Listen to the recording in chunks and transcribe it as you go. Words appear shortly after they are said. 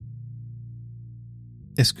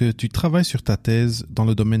Est-ce que tu travailles sur ta thèse dans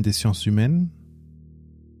le domaine des sciences humaines?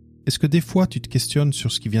 Est-ce que des fois tu te questionnes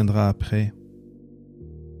sur ce qui viendra après?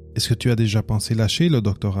 Est-ce que tu as déjà pensé lâcher le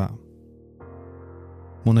doctorat?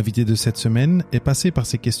 Mon invité de cette semaine est passé par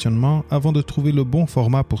ces questionnements avant de trouver le bon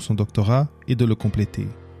format pour son doctorat et de le compléter.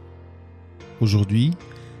 Aujourd'hui,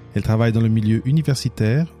 elle travaille dans le milieu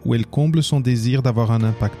universitaire où elle comble son désir d'avoir un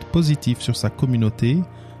impact positif sur sa communauté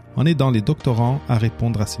en aidant les doctorants à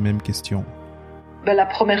répondre à ces mêmes questions. La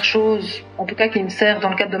première chose, en tout cas qui me sert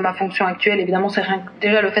dans le cadre de ma fonction actuelle, évidemment, c'est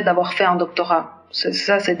déjà le fait d'avoir fait un doctorat.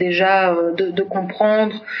 C'est déjà de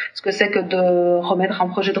comprendre ce que c'est que de remettre un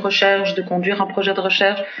projet de recherche, de conduire un projet de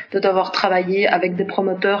recherche, de devoir travailler avec des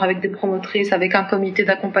promoteurs, avec des promotrices, avec un comité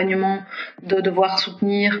d'accompagnement, de devoir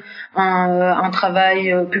soutenir un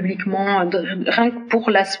travail publiquement, rien que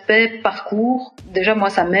pour l'aspect parcours. Déjà, moi,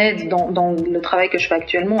 ça m'aide dans le travail que je fais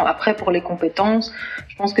actuellement. Après, pour les compétences,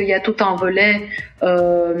 je pense qu'il y a tout un volet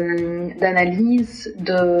d'analyse,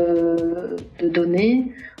 de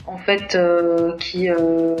données, en fait, qui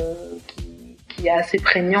est assez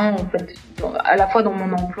prégnant, en fait, à la fois dans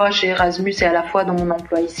mon emploi chez Erasmus et à la fois dans mon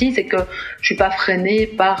emploi ici, c'est que je suis pas freinée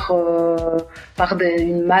par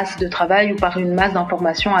une masse de travail ou par une masse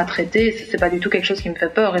d'informations à traiter. C'est pas du tout quelque chose qui me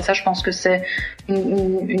fait peur, et ça, je pense que c'est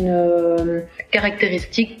une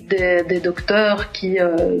caractéristique des docteurs qui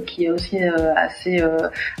est aussi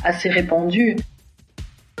assez répandue.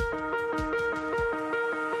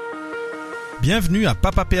 Bienvenue à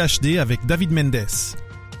Papa PhD avec David Mendes,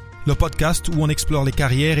 le podcast où on explore les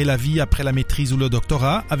carrières et la vie après la maîtrise ou le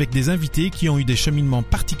doctorat avec des invités qui ont eu des cheminements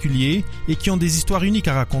particuliers et qui ont des histoires uniques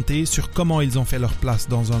à raconter sur comment ils ont fait leur place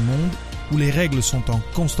dans un monde où les règles sont en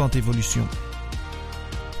constante évolution.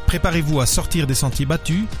 Préparez-vous à sortir des sentiers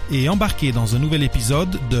battus et embarquer dans un nouvel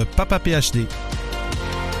épisode de Papa PhD.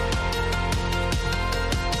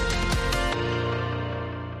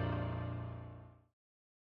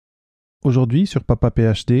 Aujourd'hui, sur Papa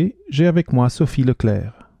PhD, j'ai avec moi Sophie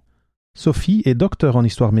Leclère. Sophie est docteure en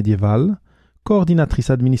histoire médiévale,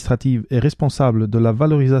 coordinatrice administrative et responsable de la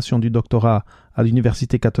valorisation du doctorat à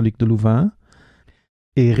l'Université catholique de Louvain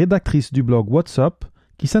et rédactrice du blog What's Up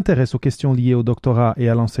qui s'intéresse aux questions liées au doctorat et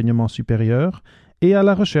à l'enseignement supérieur et à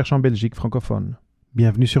la recherche en Belgique francophone.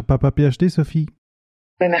 Bienvenue sur Papa PhD, Sophie.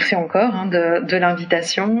 Merci encore de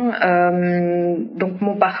l'invitation. Donc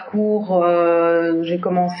mon parcours, j'ai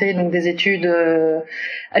commencé donc des études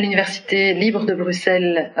à l'Université libre de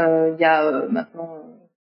Bruxelles il y a maintenant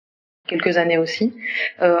quelques années aussi,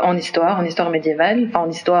 en histoire médiévale, en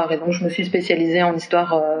histoire, et donc je me suis spécialisée en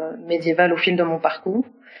histoire médiévale au fil de mon parcours.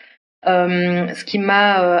 Ce qui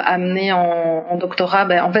m'a amené en doctorat,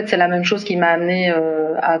 en fait c'est la même chose qui m'a amené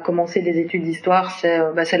à commencer des études d'histoire,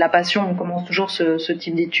 c'est la passion. On commence toujours ce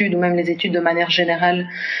type d'études, ou même les études de manière générale,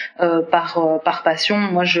 par passion.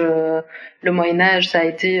 Moi, le Moyen-Âge, ça a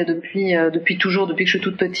été depuis toujours, depuis que je suis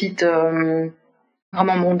toute petite,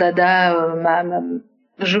 vraiment mon dada.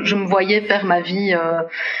 Je me voyais faire ma vie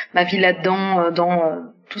là-dedans, dans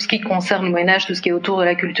tout ce qui concerne le Moyen-Âge, tout ce qui est autour de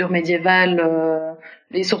la culture médiévale,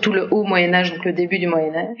 et surtout le haut Moyen-Âge, donc le début du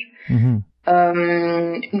Moyen-Âge. Mmh.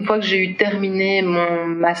 Une fois que j'ai eu terminé mon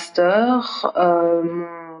master,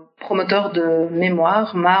 mon promoteur de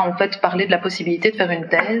mémoire m'a en fait parlé de la possibilité de faire une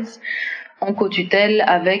thèse en co-tutelle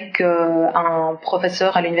avec un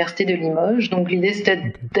professeur à l'université de Limoges. Donc l'idée,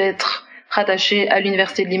 c'était d'être rattaché à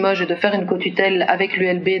l'université de Limoges et de faire une co-tutelle avec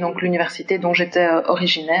l'ULB, donc l'université dont j'étais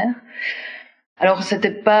originaire. Alors c'était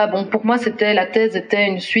pas bon pour moi, la thèse était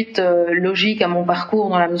une suite logique à mon parcours,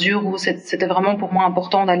 dans la mesure où c'était vraiment pour moi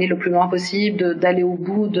important d'aller le plus loin possible, d'aller au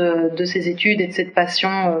bout de ces études et de cette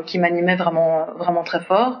passion qui m'animait vraiment très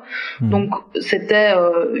fort. Donc c'était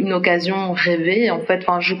une occasion rêvée, en fait.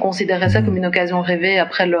 Enfin, je considérais ça comme une occasion rêvée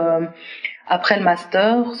après le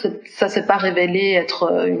master. Ça s'est pas révélé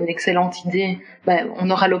être une excellente idée. On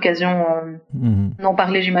aura l'occasion d'en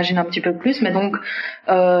parler, j'imagine, un petit peu plus. Mais donc,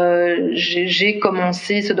 j'ai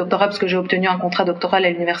commencé ce doctorat parce que j'ai obtenu un contrat doctoral à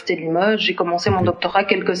l'université de Limoges. J'ai commencé mon doctorat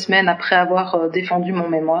quelques semaines après avoir défendu mon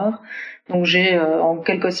mémoire. Donc j'ai en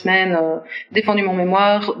quelques semaines défendu mon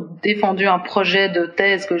mémoire, défendu un projet de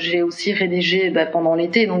thèse que j'ai aussi rédigé pendant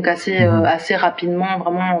l'été, donc assez rapidement,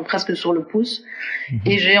 vraiment presque sur le pouce.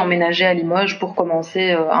 Et j'ai emménagé à Limoges pour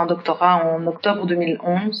commencer un doctorat en octobre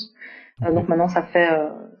 2011. Donc maintenant ça fait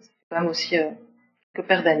quand même aussi quelques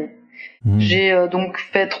paires d'années. J'ai donc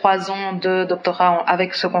fait 3 ans de doctorat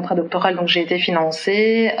avec ce contrat doctoral, donc j'ai été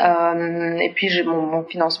financée. Et puis mon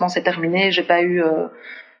financement s'est terminé. J'ai pas eu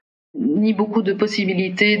ni beaucoup de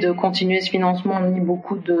possibilités de continuer ce financement, ni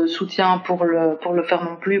beaucoup de soutien pour le faire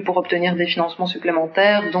non plus, pour obtenir des financements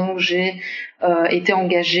supplémentaires. Donc j'ai été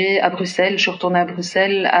engagée à Bruxelles. Je suis retournée à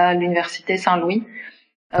Bruxelles à l'université Saint-Louis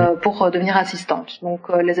pour devenir assistante. Donc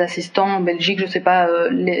les assistants en Belgique, je sais pas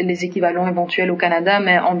les équivalents éventuels au Canada,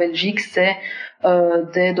 mais en Belgique c'est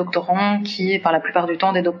des doctorants la plupart du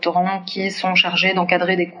temps des doctorants qui sont chargés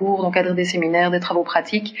d'encadrer des cours, d'encadrer des séminaires, des travaux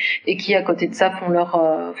pratiques et qui à côté de ça font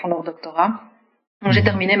leur doctorat. Donc j'ai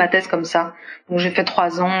terminé ma thèse comme ça. Donc j'ai fait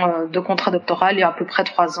 3 ans de contrat doctoral et à peu près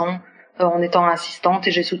 3 ans en étant assistante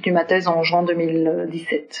et j'ai soutenu ma thèse en juin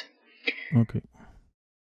 2017. Ok.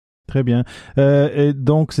 Très bien. Et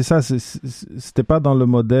donc, c'est ça, c'était pas dans le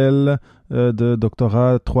modèle de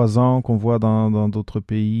doctorat 3 ans qu'on voit dans d'autres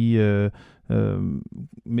pays.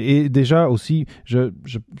 Mais déjà aussi,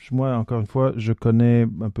 moi, encore une fois, je connais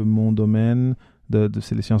un peu mon domaine,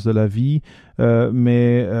 c'est les sciences de la vie.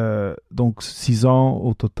 Donc, 6 ans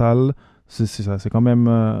au total, c'est ça, c'est quand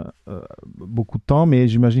même beaucoup de temps. Mais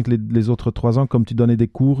j'imagine que les autres 3 ans, comme tu donnais des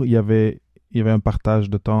cours, il y avait un partage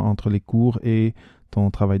de temps entre les cours et ton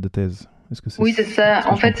travail de thèse. Oui, c'est ça.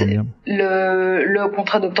 En fait, le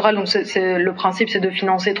contrat doctoral, donc le principe, c'est de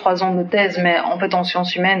financer 3 ans de thèse, mais en fait, en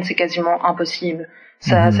sciences humaines, c'est quasiment impossible.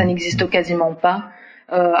 Ça n'existe quasiment pas.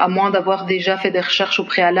 À moins d'avoir déjà fait des recherches au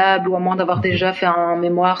préalable ou à moins d'avoir déjà fait un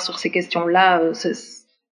mémoire sur ces questions-là,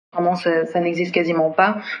 vraiment, ça n'existe quasiment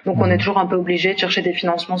pas. Donc, on est toujours un peu obligé de chercher des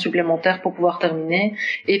financements supplémentaires pour pouvoir terminer.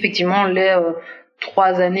 Et effectivement, les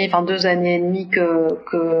 2 années et demie que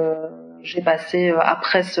j'ai passé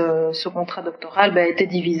après ce contrat doctoral a été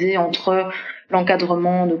divisé entre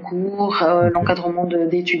l'encadrement de cours, l'encadrement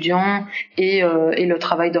d'étudiants et le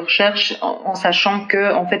travail de recherche, en sachant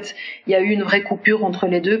que en fait il y a eu une vraie coupure entre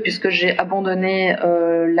les deux puisque j'ai abandonné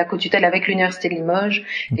la co-tutelle avec l'université de Limoges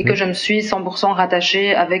et que je me suis 100%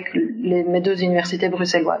 rattachée avec mes 2 universités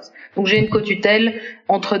bruxelloises. Donc j'ai une co-tutelle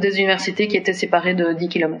entre des universités qui étaient séparées de 10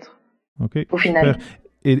 km. Au final. Super.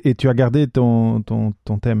 Et tu as gardé ton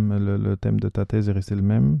thème, le thème de ta thèse est resté le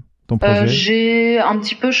même, ton projet? J'ai un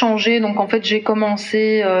petit peu changé. Donc en fait, j'ai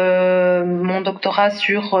commencé mon doctorat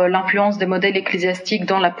sur l'influence des modèles ecclésiastiques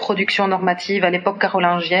dans la production normative à l'époque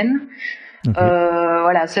carolingienne.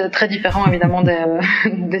 Voilà, c'est très différent évidemment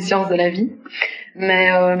des sciences de la vie.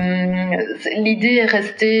 Mais l'idée est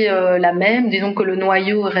restée la même. Disons que le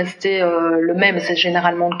noyau est resté le même. C'est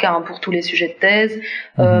généralement le cas pour tous les sujets de thèse.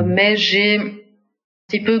 Mais j'ai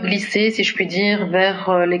un petit peu glissé, si je puis dire,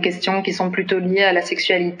 vers les questions qui sont plutôt liées à la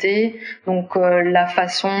sexualité. Donc la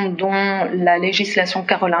façon dont la législation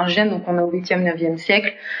carolingienne, donc on est au 8e, 9e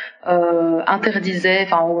siècle, interdisait,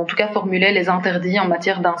 enfin en tout cas formulait les interdits en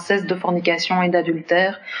matière d'inceste, de fornication et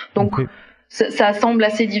d'adultère. Donc ça semble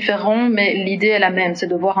assez différent, mais l'idée est la même, c'est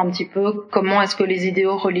de voir un petit peu comment est-ce que les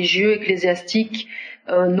idéaux religieux, ecclésiastiques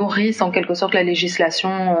nourrissent en quelque sorte la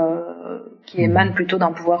législation qui émane plutôt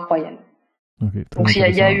d'un pouvoir royal. Donc il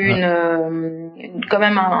y a eu quand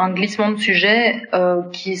même un glissement de sujet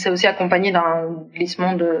qui s'est aussi accompagné d'un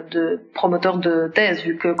glissement de promoteur de thèse,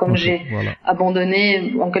 vu que comme j'ai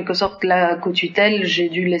abandonné en quelque sorte la co-tutelle, j'ai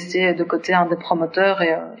dû laisser de côté un des promoteurs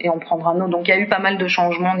et en prendre un autre. Donc il y a eu pas mal de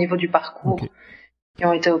changements au niveau du parcours qui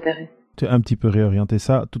ont été opérés. Tu as un petit peu réorienté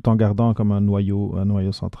ça tout en gardant comme un noyau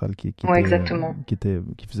central qui exactement.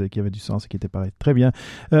 Qui avait du sens et qui était pareil. Très bien.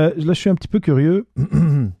 Là je suis un petit peu curieux.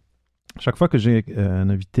 Chaque fois que j'ai un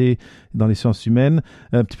invité dans les sciences humaines,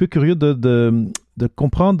 un petit peu curieux de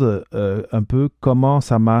comprendre un peu comment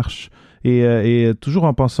ça marche et toujours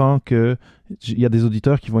en pensant que il y a des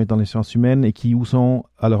auditeurs qui vont être dans les sciences humaines et qui ou sont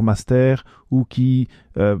à leur master ou qui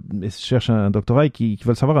cherchent un doctorat et qui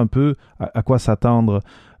veulent savoir un peu à quoi s'attendre.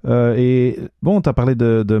 Et bon, tu as parlé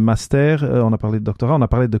de master, on a parlé de doctorat, on a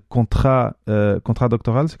parlé de contrat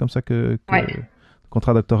doctoral, c'est comme ça que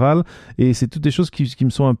contrat doctoral, et c'est toutes des choses qui me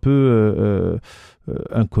sont un peu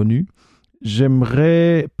inconnues.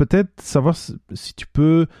 J'aimerais peut-être savoir si tu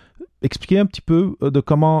peux expliquer un petit peu de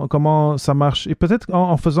comment ça marche, et peut-être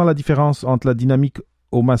en faisant la différence entre la dynamique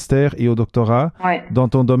au master et au doctorat dans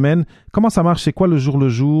ton domaine. Comment ça marche? C'est quoi le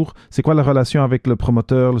jour? C'est quoi la relation avec le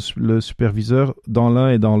promoteur, le superviseur dans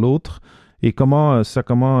l'un et dans l'autre? Et comment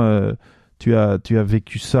tu as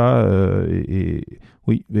vécu ça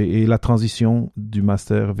et la transition du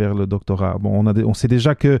master vers le doctorat. Bon, on sait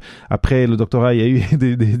déjà que après le doctorat, il y a eu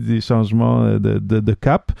des changements de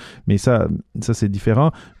cap, mais ça c'est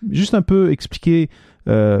différent. Juste un peu expliquer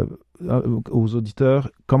aux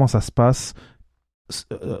auditeurs comment ça se passe,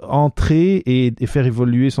 entrer et faire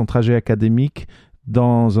évoluer son trajet académique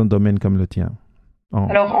dans un domaine comme le tien.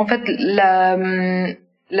 Alors en fait,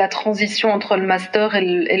 la transition entre le master et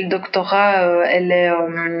le doctorat, elle est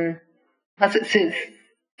Enfin,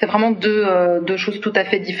 c'est vraiment deux choses tout à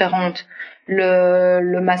fait différentes.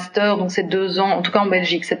 Le master, donc c'est 2 ans, en tout cas en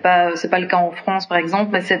Belgique, c'est pas le cas en France par exemple,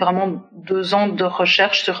 mais c'est vraiment 2 ans de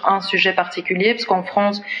recherche sur un sujet particulier, parce qu'en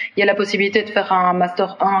France, il y a la possibilité de faire un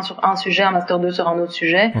master 1 sur un sujet, un master 2 sur un autre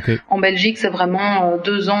sujet. Okay. En Belgique, c'est vraiment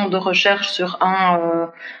 2 ans de recherche sur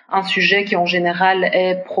un sujet qui en général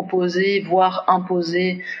est proposé, voire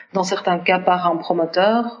imposé dans certains cas par un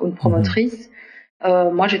promoteur ou une promotrice.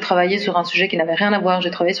 Moi, j'ai travaillé sur un sujet qui n'avait rien à voir.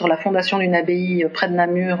 J'ai travaillé sur la fondation d'une abbaye près de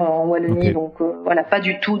Namur en Wallonie, okay. Donc voilà, pas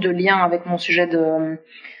du tout de lien avec mon sujet de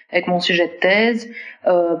thèse.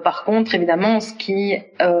 Par contre, évidemment, ce qui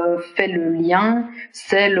fait le lien,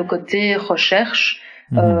 c'est le côté recherche.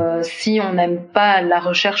 Si on n'aime pas la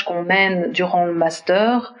recherche qu'on mène durant le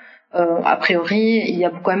master, a priori, il y a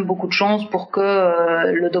quand même beaucoup de chances pour que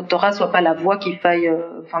le doctorat soit pas la voie qu'il faille,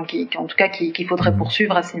 qu'il faudrait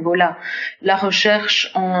poursuivre à ce niveau-là. La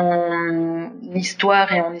recherche en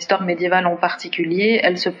histoire et en histoire médiévale en particulier,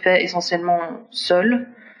 elle se fait essentiellement seule.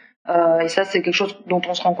 Et ça, c'est quelque chose dont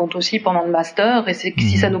on se rend compte aussi pendant le master. Et c'est que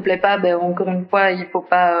si ça nous plaît pas, encore une fois, il faut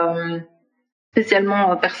pas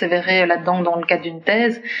spécialement persévérer là-dedans dans le cadre d'une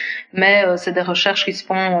thèse, mais c'est des recherches qui se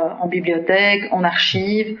font en bibliothèque, en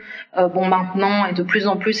archives, maintenant et de plus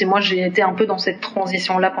en plus, et moi j'ai été un peu dans cette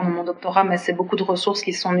transition-là pendant mon doctorat, mais c'est beaucoup de ressources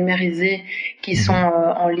qui sont numérisées, qui sont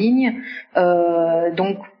en ligne,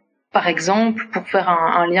 donc par exemple, pour faire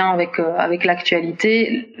un lien avec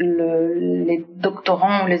l'actualité, les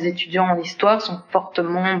doctorants ou les étudiants en histoire sont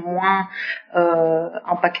fortement moins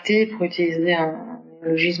impactés, pour utiliser un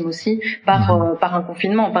logisme aussi, par un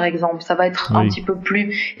confinement par exemple. Ça va être un petit peu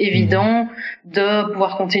plus évident de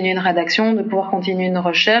pouvoir continuer une rédaction, de pouvoir continuer une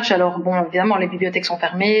recherche. Alors bon, évidemment les bibliothèques sont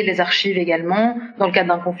fermées, les archives également, dans le cadre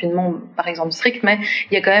d'un confinement par exemple strict, mais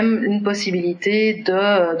il y a quand même une possibilité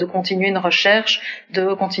de continuer une recherche,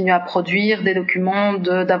 de continuer à produire des documents,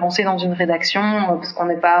 d'avancer dans une rédaction, parce qu'on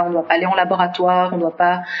doit pas aller en laboratoire, on doit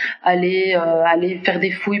pas aller faire des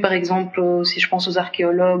fouilles par exemple, si je pense aux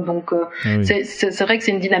archéologues. Donc c'est vrai que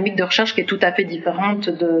c'est une dynamique de recherche qui est tout à fait différente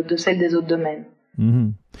de celle des autres domaines.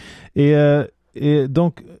 Et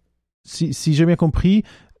donc, si j'ai bien compris,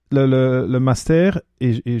 le master,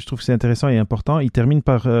 et je trouve que c'est intéressant et important, il termine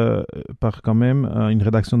par quand même une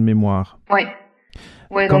rédaction de mémoire. Oui.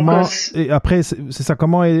 Ouais, comment, et après, c'est ça,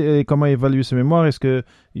 comment évaluer ce mémoire? Est-ce que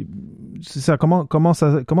c'est ça, comment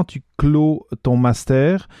tu clôt ton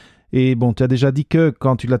master? Et bon, tu as déjà dit que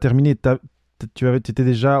quand tu l'as terminé, tu étais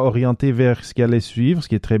déjà orienté vers ce qui allait suivre, ce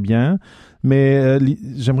qui est très bien. Mais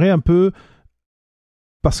j'aimerais un peu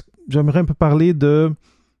parler de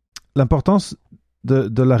l'importance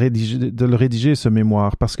de le rédiger, ce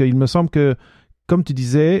mémoire. Parce qu'il me semble que, comme tu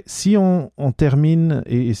disais, si on termine,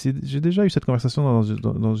 et j'ai déjà eu cette conversation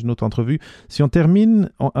dans une autre entrevue, si on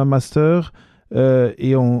termine un master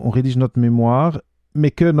et on rédige notre mémoire, mais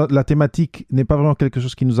que la thématique n'est pas vraiment quelque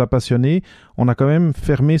chose qui nous a passionnés, on a quand même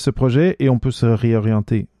fermé ce projet et on peut se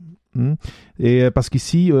réorienter. Et parce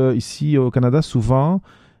qu'ici, ici au Canada, souvent,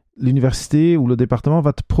 l'université ou le département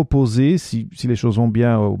va te proposer, si les choses vont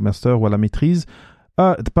bien au master ou à la maîtrise,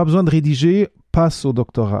 t'as pas besoin de rédiger, passe au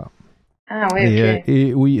doctorat. Ah oui, ok.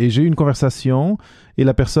 Et j'ai eu une conversation et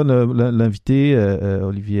la personne, l'invité,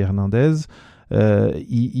 Olivier Hernandez,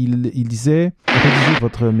 il disait, rédigez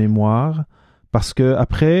votre mémoire, parce que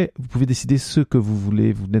après, vous pouvez décider ce que vous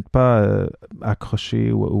voulez. Vous n'êtes pas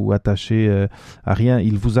accroché ou attaché à rien.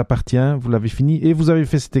 Il vous appartient, vous l'avez fini et vous avez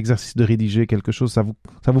fait cet exercice de rédiger quelque chose. Ça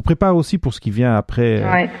vous prépare aussi pour ce qui vient après,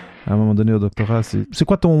 à un moment donné au doctorat. C'est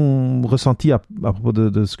quoi ton ressenti à propos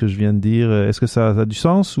de ce que je viens de dire? Est-ce que ça a du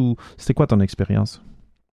sens ou c'était quoi ton expérience?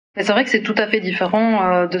 Mais c'est vrai que c'est tout à fait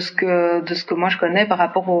différent de ce que moi je connais par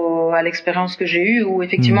rapport à l'expérience que j'ai eue, où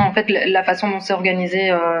effectivement en fait la façon dont c'est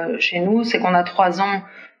organisé chez nous, c'est qu'on a 3 ans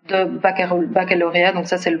de baccalauréat, donc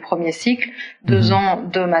ça c'est le premier cycle, 2 ans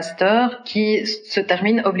de master qui se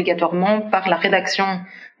terminent obligatoirement par la rédaction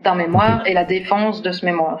d'un mémoire et la défense de ce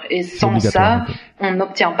mémoire. Et sans ça, on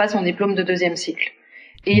n'obtient pas son diplôme de 2e cycle.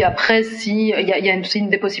 Et après, il y a aussi une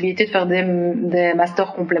des possibilités de faire des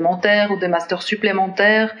masters complémentaires ou des masters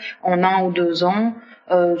supplémentaires en 1 ou 2 ans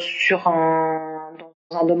dans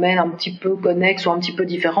un domaine un petit peu connexe ou un petit peu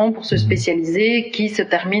différent pour se spécialiser, qui se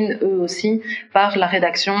terminent eux aussi par la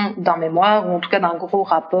rédaction d'un mémoire ou en tout cas d'un gros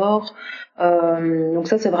rapport. Donc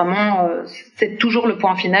ça, c'est toujours le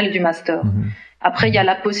point final du master. Après, il y a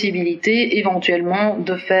la possibilité éventuellement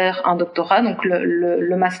de faire un doctorat. Donc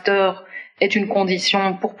le master est une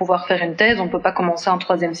condition pour pouvoir faire une thèse. On ne peut pas commencer un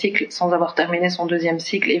 3e cycle sans avoir terminé son 2e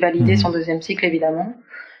cycle et valider son 2e cycle, évidemment.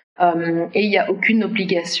 Et il n'y a aucune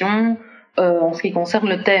obligation en ce qui concerne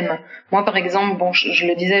le thème. Moi, par exemple, bon, je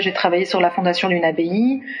le disais, j'ai travaillé sur la fondation d'une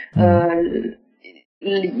abbaye.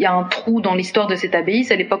 Il y a un trou dans l'histoire de cette abbaye,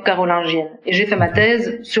 c'est l'époque carolingienne. Et j'ai fait ma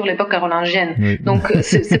thèse sur l'époque carolingienne. Oui. Donc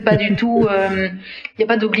c'est pas du tout, il n'y a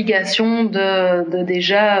pas d'obligation de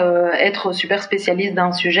déjà être super spécialiste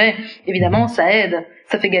d'un sujet. Évidemment, ça aide,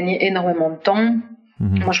 ça fait gagner énormément de temps.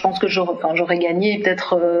 Moi, je pense que j'aurais gagné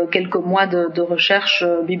peut-être quelques mois de recherche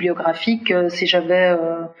bibliographique si j'avais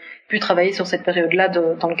pu travailler sur cette période-là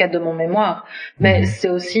dans le cadre de mon mémoire. Mais c'est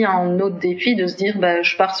aussi un autre défi de se dire,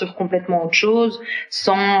 je pars sur complètement autre chose,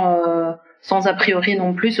 sans a priori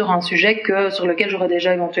non plus sur un sujet sur lequel j'aurais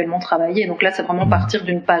déjà éventuellement travaillé. Donc là, c'est vraiment partir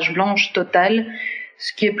d'une page blanche totale,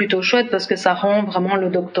 ce qui est plutôt chouette parce que ça rend vraiment le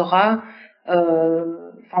doctorat...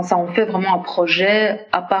 ça en fait vraiment un projet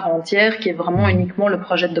à part entière qui est vraiment uniquement le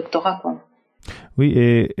projet de doctorat, quoi. Oui,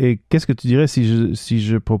 et qu'est-ce que tu dirais si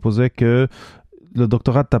je proposais que le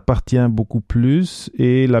doctorat t'appartient beaucoup plus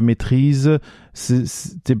et la maîtrise,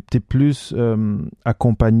 t'es plus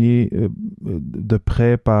accompagné de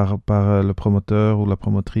près par le promoteur ou la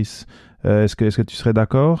promotrice. Est-ce que tu serais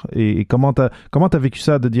d'accord? Et comment t'as vécu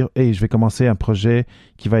ça de dire, hey, je vais commencer un projet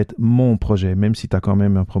qui va être mon projet, même si t'as quand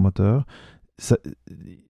même un promoteur?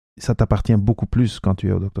 Ça t'appartient beaucoup plus quand tu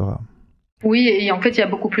es au doctorat. Oui, et en fait, il y a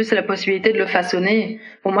beaucoup plus la possibilité de le façonner.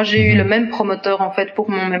 Bon, moi, j'ai eu le même promoteur, en fait, pour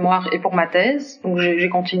mon mémoire et pour ma thèse. Donc, j'ai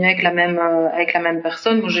continué avec la même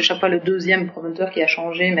personne. Bon, j'ai chaque fois le deuxième promoteur qui a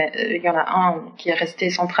changé, mais il y en a un qui est resté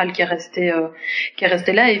central, qui est resté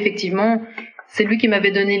là. Et effectivement, c'est lui qui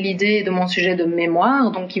m'avait donné l'idée de mon sujet de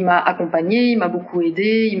mémoire. Donc, il m'a accompagné, il m'a beaucoup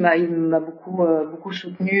aidé, il m'a beaucoup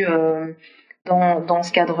soutenu, dans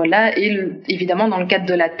ce cadre-là. Et évidemment, dans le cadre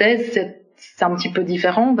de la thèse, c'est un petit peu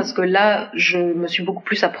différent parce que là, je me suis beaucoup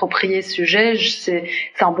plus approprié ce sujet. C'est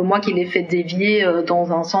un peu moi qui l'ai fait dévier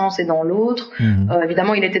dans un sens et dans l'autre.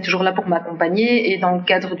 Évidemment, il était toujours là pour m'accompagner. Et dans le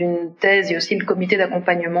cadre d'une thèse, il y a aussi le comité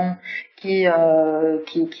d'accompagnement qui a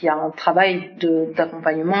un travail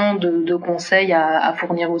d'accompagnement, de conseil à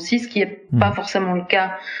fournir aussi, ce qui est pas forcément le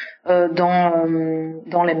cas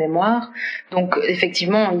dans les mémoires. Donc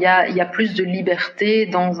effectivement, il y a plus de liberté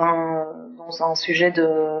dans un sujet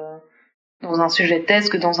de thèse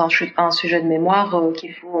que dans un sujet de mémoire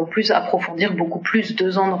qu'il faut en plus approfondir beaucoup plus.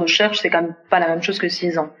 2 ans de recherche, c'est quand même pas la même chose que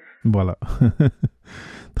 6 ans. Voilà.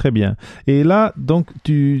 Très bien. Et là, donc,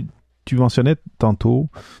 tu mentionnais tantôt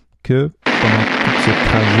que pendant tout ce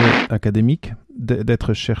trajet académique,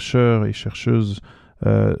 d'être chercheur et chercheuse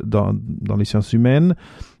dans les sciences humaines,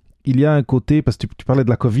 il y a un côté, parce que tu parlais de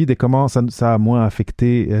la COVID et comment ça a moins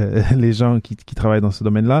affecté les gens qui travaillent dans ce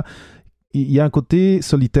domaine-là, il y a un côté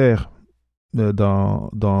solitaire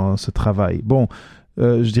dans ce travail. Bon,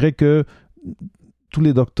 je dirais que tous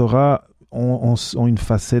les doctorats ont une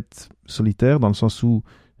facette solitaire, dans le sens où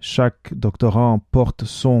chaque doctorant porte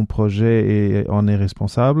son projet et en est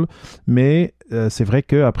responsable, mais c'est vrai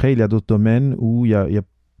qu'après, il y a d'autres domaines où il y a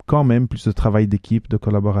quand même plus de travail d'équipe, de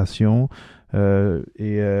collaboration,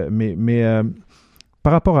 mais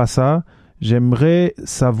par rapport à ça, j'aimerais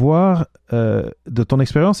savoir de ton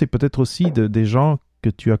expérience et peut-être aussi des gens que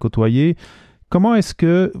tu as côtoyés, comment est-ce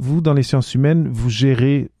que vous, dans les sciences humaines, vous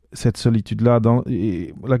gérez cette solitude-là?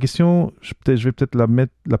 La question, je vais peut-être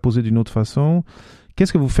la poser d'une autre façon.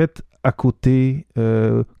 Qu'est-ce que vous faites à côté?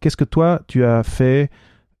 Qu'est-ce que toi, tu as fait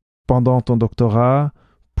pendant ton doctorat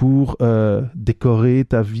pour décorer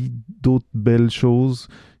ta vie d'autres belles choses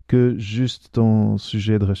que juste ton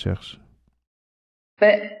sujet de recherche?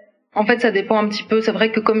 En fait, ça dépend un petit peu. C'est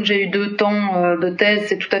vrai que comme j'ai eu 2 temps de thèse,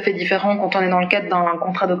 c'est tout à fait différent quand on est dans le cadre d'un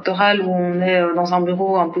contrat doctoral où on est dans un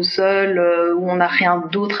bureau un peu seul, où on n'a rien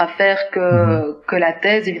d'autre à faire que la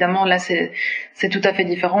thèse. Évidemment, là, c'est tout à fait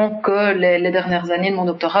différent que les dernières années de mon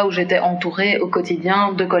doctorat où j'étais entourée au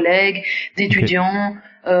quotidien de collègues, d'étudiants,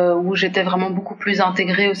 où j'étais vraiment beaucoup plus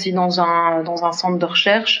intégrée aussi dans un centre de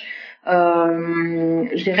recherche.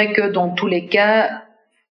 Je dirais que dans tous les cas,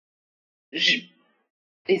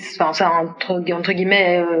 c'est entre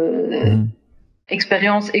guillemets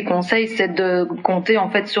expérience et conseil, c'est de compter en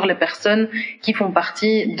fait sur les personnes qui font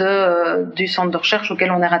partie du centre de recherche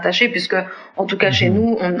auquel on est rattaché, puisque en tout cas chez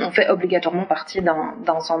nous on fait obligatoirement partie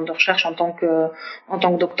d'un centre de recherche en tant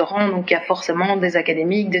que doctorant. Donc il y a forcément des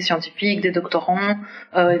académiques, des scientifiques, des doctorants,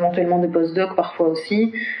 éventuellement des postdocs parfois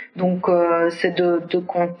aussi. Donc c'est de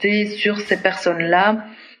compter sur ces personnes-là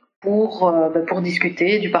pour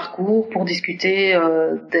discuter du parcours, pour discuter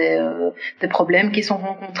des problèmes qui sont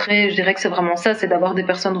rencontrés. Je dirais que c'est vraiment ça, c'est d'avoir des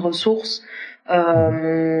personnes ressources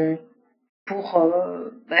pour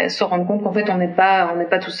se rendre compte qu'en fait on n'est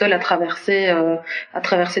pas tout seul à traverser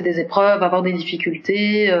des épreuves, avoir des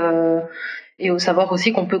difficultés, et savoir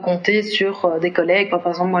aussi qu'on peut compter sur des collègues. Par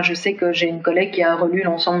exemple, moi, je sais que j'ai une collègue qui a relu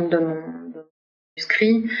l'ensemble de mon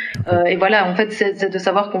manuscrit. Et voilà, en fait, c'est de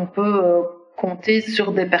savoir qu'on peut compter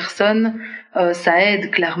sur des personnes. Ça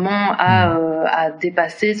aide clairement à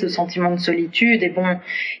dépasser ce sentiment de solitude. Et bon,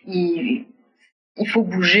 il faut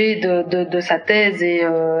bouger de sa thèse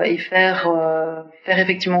et faire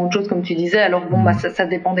effectivement autre chose, comme tu disais. Alors bon, ça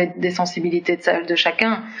dépend des sensibilités de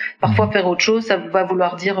chacun. Parfois, faire autre chose, ça va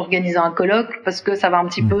vouloir dire organiser un colloque, parce que ça va un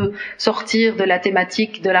petit peu sortir de la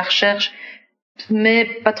thématique de la recherche, mais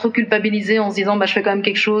pas trop culpabiliser en se disant je fais quand même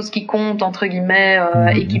quelque chose qui compte entre guillemets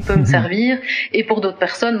et qui peut me servir. Et pour d'autres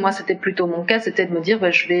personnes, moi c'était plutôt mon cas, c'était de me dire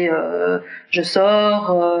je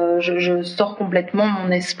sors complètement mon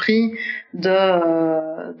esprit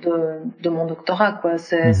de mon doctorat, quoi.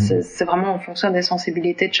 C'est vraiment en fonction des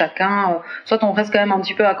sensibilités de chacun. Soit on reste quand même un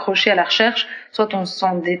petit peu accroché à la recherche, soit on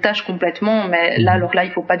s'en détache complètement, mais là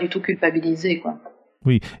il faut pas du tout culpabiliser, quoi.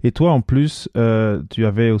 Oui, et toi en plus, tu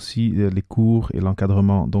avais aussi les cours et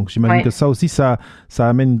l'encadrement. Donc j'imagine que ça aussi, ça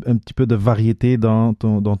amène un petit peu de variété dans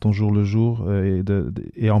ton jour le jour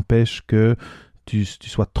et empêche que tu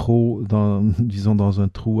sois trop dans un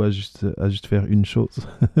trou à juste faire une chose.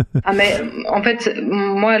 Mais en fait,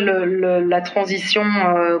 moi, la transition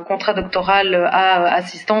contrat doctoral à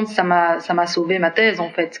assistante, ça m'a sauvé ma thèse, en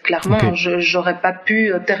fait. Clairement, j'aurais pas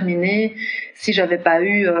pu terminer si j'avais pas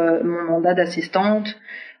eu mon mandat d'assistante.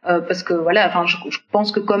 Parce que voilà, je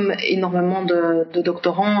pense que comme énormément de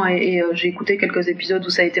doctorants, et j'ai écouté quelques épisodes où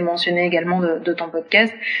ça a été mentionné également de ton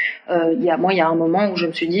podcast, il y a un moment où je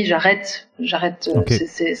me suis dit j'arrête,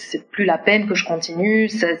 c'est plus la peine que je continue,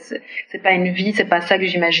 c'est pas une vie, c'est pas ça que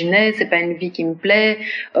j'imaginais, c'est pas une vie qui me plaît,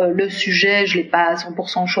 le sujet je l'ai pas à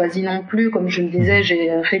 100% choisi non plus, comme je le disais, j'ai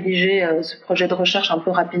rédigé ce projet de recherche un peu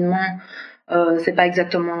rapidement, c'est pas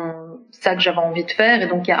exactement ça que j'avais envie de faire, et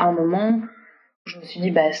donc il y a un moment je me suis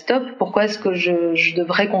dit stop, pourquoi est-ce que je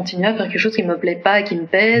devrais continuer à faire quelque chose qui me plaît pas, qui me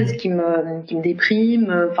pèse, qui me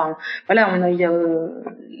déprime. Enfin voilà, il y a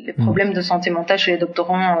les problèmes de santé mentale chez les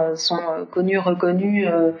doctorants sont connus, reconnus,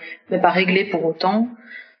 mais pas réglés pour autant.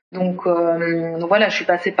 Donc voilà, je suis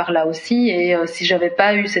passée par là aussi, et si j'avais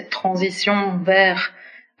pas eu cette transition vers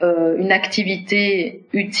une activité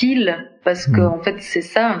utile, parce que en fait c'est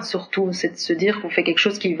ça surtout, c'est de se dire qu'on fait quelque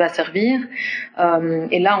chose qui va servir,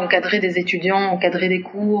 et là encadrer des étudiants, encadrer des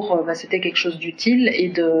cours, c'était quelque chose d'utile et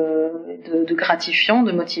de gratifiant,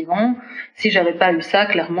 de motivant. Si j'avais pas eu ça,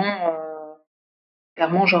 clairement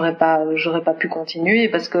j'aurais pas pu continuer,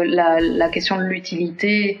 parce que la question de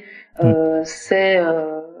l'utilité c'est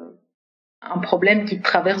un problème qui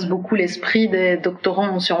traverse beaucoup l'esprit des doctorants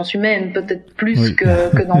en sciences humaines, peut-être plus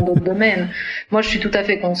que dans d'autres domaines. Moi, je suis tout à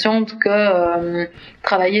fait consciente que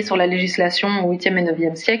travailler sur la législation au 8e et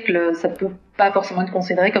 9e siècle, ça peut pas forcément être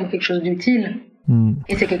considéré comme quelque chose d'utile.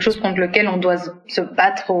 Et c'est quelque chose contre lequel on doit se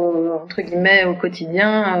battre, entre guillemets, au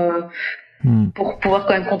quotidien, pour pouvoir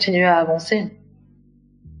quand même continuer à avancer.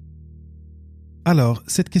 Alors,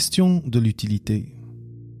 cette question de l'utilité,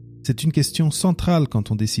 c'est une question centrale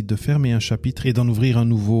quand on décide de fermer un chapitre et d'en ouvrir un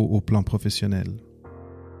nouveau au plan professionnel.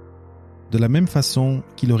 De la même façon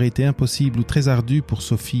qu'il aurait été impossible ou très ardu pour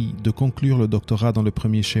Sophie de conclure le doctorat dans le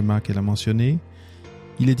premier schéma qu'elle a mentionné,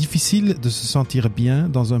 il est difficile de se sentir bien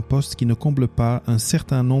dans un poste qui ne comble pas un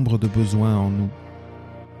certain nombre de besoins en nous.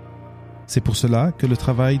 C'est pour cela que le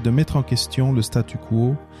travail de mettre en question le statu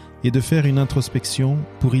quo et de faire une introspection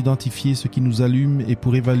pour identifier ce qui nous allume et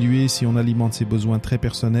pour évaluer si on alimente ses besoins très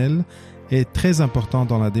personnels est très important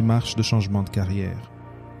dans la démarche de changement de carrière.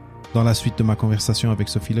 Dans la suite de ma conversation avec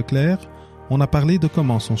Sophie Leclère, on a parlé de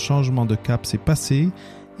comment son changement de cap s'est passé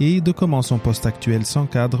et de comment son poste actuel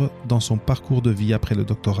s'encadre dans son parcours de vie après le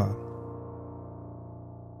doctorat.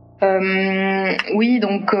 Oui,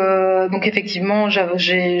 donc effectivement,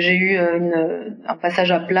 j'ai eu un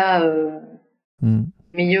passage à plat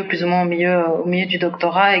plus ou moins au milieu du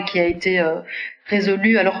doctorat, et qui a été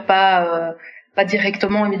résolu. Alors pas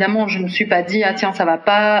directement, évidemment. Je me suis pas dit tiens, ça va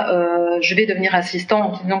pas, je vais devenir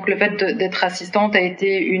assistante. Donc le fait d'être assistante a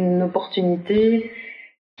été une opportunité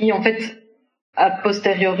qui, en fait, a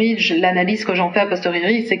posteriori, l'analyse que j'en fais a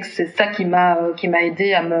posteriori, c'est que c'est ça qui m'a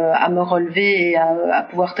aidé à me relever et à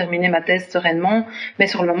pouvoir terminer ma thèse sereinement. Mais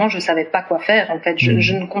sur le moment, je savais pas quoi faire. En fait,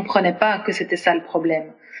 je ne comprenais pas que c'était ça le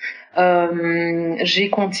problème. J'ai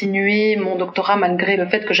continué mon doctorat malgré le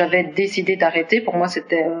fait que j'avais décidé d'arrêter. Pour moi,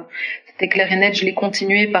 c'était clair et net. Je l'ai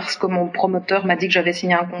continué parce que mon promoteur m'a dit que j'avais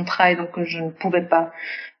signé un contrat et donc que je ne pouvais pas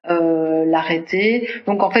l'arrêter.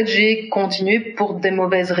 Donc en fait, j'ai continué pour des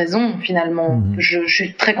mauvaises raisons finalement. Je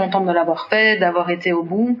suis très contente de l'avoir fait, d'avoir été au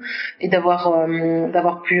bout et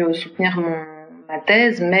d'avoir pu soutenir ma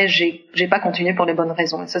thèse, mais j'ai pas continué pour les bonnes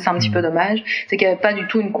raisons. Et ça, c'est un petit peu dommage. C'est qu'il y avait pas du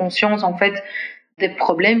tout une conscience, en fait, des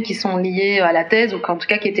problèmes qui sont liés à la thèse, ou en tout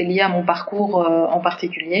cas qui étaient liés à mon parcours en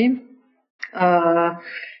particulier.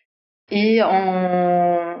 Et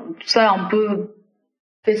tout ça a un peu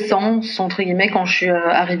fait sens, entre guillemets, quand je suis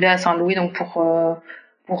arrivée à Saint-Louis, donc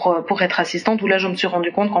pour être assistante, où là je me suis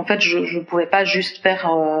rendu compte qu'en fait je pouvais pas juste faire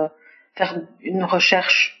une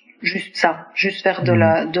recherche, juste faire de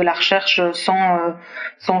la recherche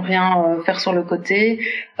sans rien faire sur le côté.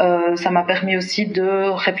 Ça m'a permis aussi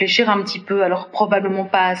de réfléchir un petit peu, alors probablement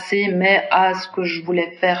pas assez, mais à ce que je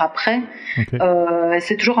voulais faire après. Okay.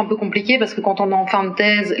 C'est toujours un peu compliqué parce que quand on est en fin de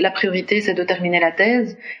thèse, la priorité c'est de terminer la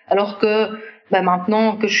thèse, alors que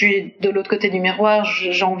maintenant que je suis de l'autre côté du miroir,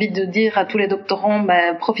 j'ai envie de dire à tous les doctorants,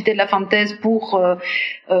 profitez de la fin de thèse pour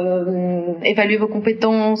évaluer vos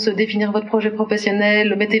compétences, définir votre projet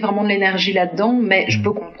professionnel, mettez vraiment de l'énergie là-dedans. Mais je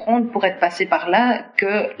peux comprendre, pour être passé par là,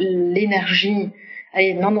 que l'énergie,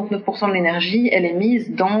 99% de l'énergie, elle est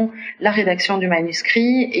mise dans la rédaction du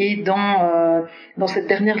manuscrit et dans cette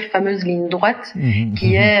dernière fameuse ligne droite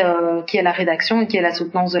qui est la rédaction et qui est la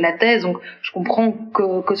soutenance de la thèse. Donc je comprends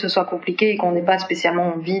que ce soit compliqué et qu'on n'ait pas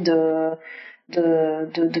spécialement envie de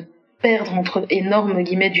perdre entre énormes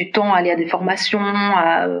guillemets du temps à aller à des formations,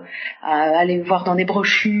 à aller voir dans des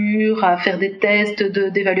brochures, à faire des tests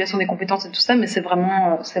d'évaluation des compétences et tout ça, mais c'est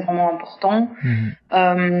vraiment important.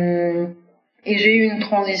 Et j'ai eu une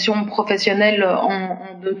transition professionnelle en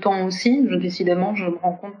 2 temps aussi. Décidément, je me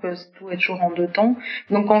rends compte que tout est toujours en 2 temps.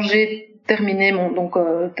 Donc, quand j'ai terminé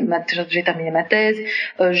j'ai terminé ma thèse,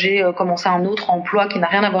 j'ai commencé un autre emploi qui n'a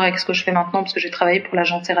rien à voir avec ce que je fais maintenant, parce que j'ai travaillé pour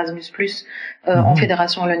l'agence Erasmus+, en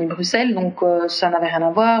fédération Wallonie-Bruxelles. Donc, ça n'avait rien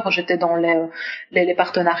à voir. J'étais dans les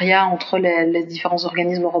partenariats entre les différents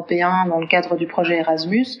organismes européens dans le cadre du projet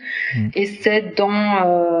Erasmus. Et c'est dans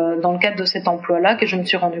le cadre de cet emploi-là que je me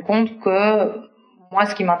suis rendu compte que moi,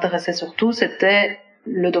 ce qui m'intéressait surtout, c'était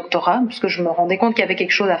le doctorat, parce que je me rendais compte qu'il y avait quelque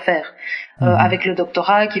chose à faire avec le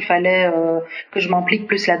doctorat, qu'il fallait que je m'implique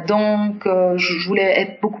plus là-dedans, que je voulais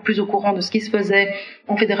être beaucoup plus au courant de ce qui se faisait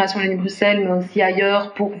en Fédération Wallonie-Bruxelles, mais aussi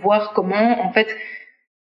ailleurs, pour voir comment, en fait,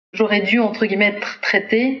 j'aurais dû, entre guillemets, être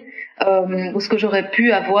traitée, ou ce que j'aurais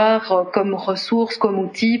pu avoir comme ressources, comme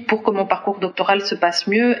outils pour que mon parcours doctoral se passe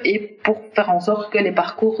mieux et pour faire en sorte que les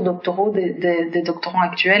parcours doctoraux des doctorants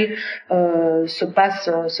actuels se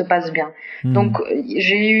passent bien. Donc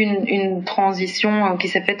j'ai eu une transition qui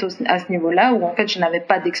s'est faite à ce niveau-là, où en fait je n'avais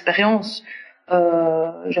pas d'expérience.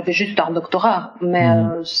 J'avais juste un doctorat, mais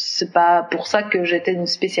c'est pas pour ça que j'étais une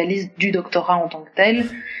spécialiste du doctorat en tant que telle.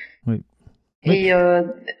 Oui. Et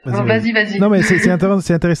vas-y. Non, mais c'est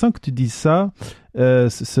intéressant que tu dises ça.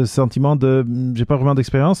 Ce sentiment de j'ai pas vraiment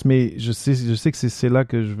d'expérience, mais je sais que c'est là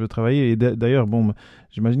que je veux travailler. Et d'ailleurs, bon,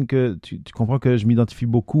 j'imagine que tu comprends que je m'identifie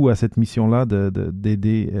beaucoup à cette mission-là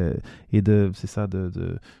d'aider et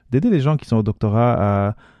d'aider les gens qui sont au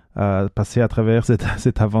doctorat à passer à travers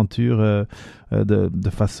cette aventure de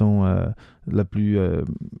façon la plus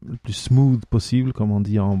smooth possible, comme on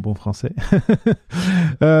dit en bon français.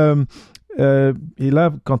 Et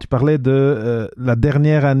là, quand tu parlais de la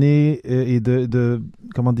dernière année et de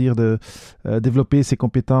développer ses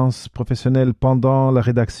compétences professionnelles pendant la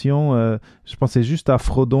rédaction, je pensais juste à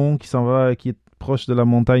Frodon qui s'en va, qui est proche de la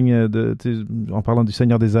montagne en parlant du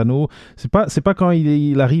Seigneur des Anneaux. C'est pas quand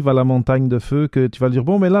il arrive à la montagne de feu que tu vas lui dire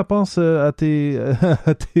bon, mais là pense à tes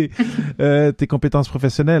compétences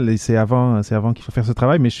professionnelles. Et c'est avant qu'il faut faire ce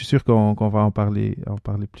travail, mais je suis sûr qu'on va en parler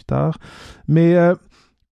plus tard. Mais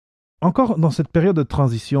encore dans cette période de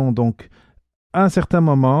transition, donc, à un certain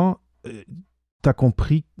moment, tu as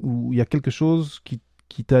compris, ou il y a quelque chose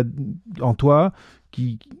qui t'a, en toi,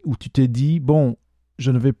 où tu t'es dit, bon, je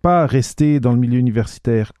ne vais pas rester dans le milieu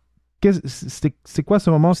universitaire. C'est quoi ce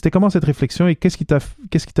moment? C'était comment cette réflexion et qu'est-ce qui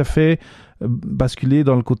t'a fait basculer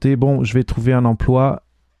dans le côté, bon, je vais trouver un emploi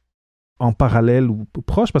en parallèle ou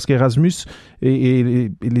proche, parce qu'Erasmus et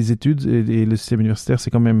les études et le système universitaire, c'est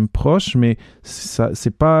quand même proche, mais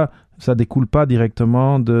ça découle pas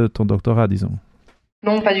directement de ton doctorat, disons.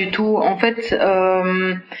 Non, pas du tout. En fait,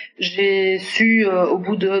 j'ai su au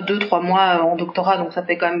bout de 2-3 mois en doctorat, donc ça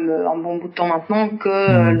fait quand même un bon bout de temps maintenant, que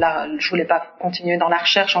je voulais pas continuer dans la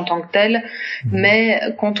recherche en tant que telle. Mais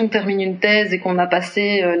quand on termine une thèse et qu'on a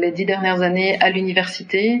passé les 10 dernières années à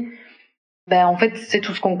l'université, en fait, c'est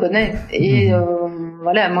tout ce qu'on connaît. Et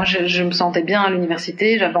voilà, moi, je me sentais bien à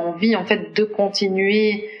l'université. J'avais envie, en fait, de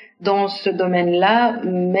continuer dans ce domaine-là,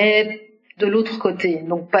 mais de l'autre côté,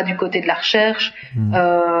 donc pas du côté de la recherche.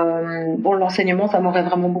 Bon, l'enseignement, ça m'aurait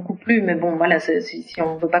vraiment beaucoup plu, mais bon, voilà, si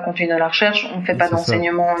on veut pas continuer dans la recherche, on fait pas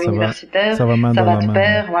d'enseignement universitaire, ça va de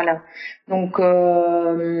pair, voilà. Donc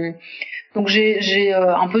j'ai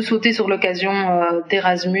un peu sauté sur l'occasion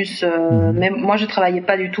d'Erasmus, mais moi je travaillais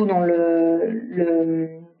pas du tout dans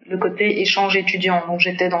le côté échange étudiant, donc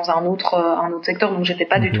j'étais dans un autre secteur, donc j'étais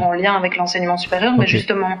pas du tout en lien avec l'enseignement supérieur, mais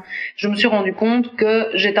justement je me suis rendu compte que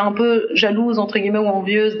j'étais un peu jalouse entre guillemets ou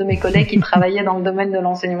envieuse de mes collègues qui travaillaient dans le domaine de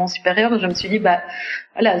l'enseignement supérieur. Je me suis dit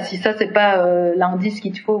voilà, si ça c'est pas l'indice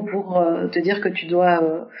qu'il te faut pour te dire que tu dois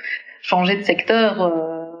changer de secteur,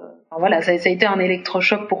 voilà, ça a été un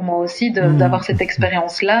électrochoc pour moi aussi d'avoir cette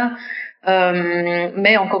expérience là.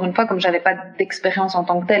 Mais encore une fois, comme j'avais pas d'expérience en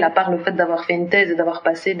tant que telle, à part le fait d'avoir fait une thèse et d'avoir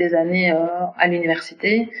passé des années à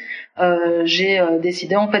l'université, j'ai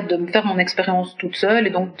décidé en fait de me faire mon expérience toute seule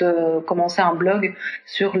et donc de commencer un blog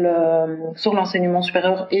sur l'enseignement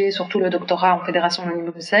supérieur et surtout le doctorat en Fédération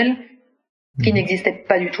Wallonie-Bruxelles, qui n'existait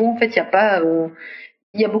pas du tout. En fait,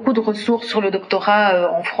 il y a beaucoup de ressources sur le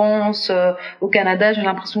doctorat en France, au Canada. J'ai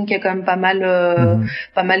l'impression qu'il y a quand même pas mal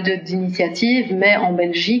d'initiatives, mais en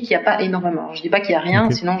Belgique, il n'y a pas énormément. Alors, je dis pas qu'il y a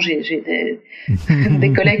rien, sinon j'ai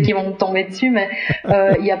des collègues qui vont me tomber dessus, mais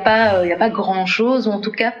il y a pas grand chose, ou en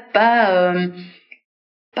tout cas pas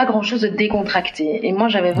grand chose de décontracté. Et moi,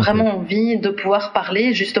 j'avais vraiment envie de pouvoir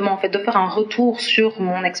parler, justement, en fait, de faire un retour sur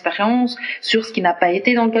mon expérience, sur ce qui n'a pas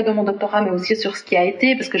été dans le cadre de mon doctorat, mais aussi sur ce qui a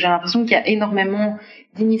été, parce que j'ai l'impression qu'il y a énormément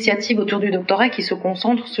d'initiatives autour du doctorat qui se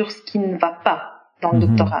concentrent sur ce qui ne va pas dans le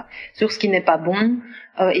doctorat, sur ce qui n'est pas bon,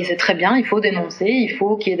 et c'est très bien, il faut dénoncer, il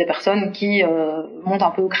faut qu'il y ait des personnes qui montent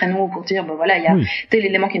un peu au créneau pour dire voilà, il y a tel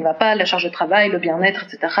élément qui ne va pas, la charge de travail, le bien-être,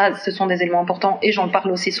 etc. Ce sont des éléments importants et j'en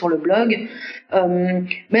parle aussi sur le blog,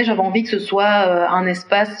 mais j'avais envie que ce soit un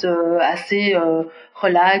espace assez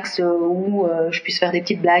relax, où je puisse faire des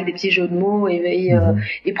petites blagues, des petits jeux de mots et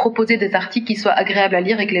proposer des articles qui soient agréables à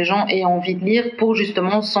lire et que les gens aient envie de lire pour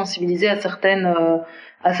justement sensibiliser à certaines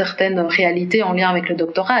réalités en lien avec le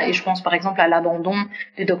doctorat. Et je pense par exemple à l'abandon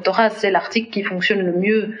du doctorat, c'est l'article qui fonctionne le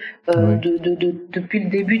mieux depuis le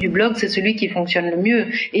début du blog, c'est celui qui fonctionne le mieux.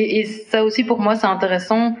 Et ça aussi pour moi c'est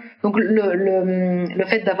intéressant. Donc le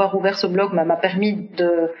fait d'avoir ouvert ce blog m'a permis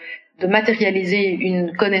de matérialiser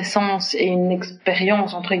une connaissance et une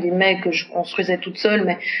expérience entre guillemets que je construisais toute seule,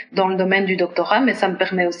 mais dans le domaine du doctorat. Mais ça me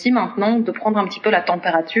permet aussi maintenant de prendre un petit peu la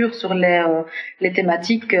température sur les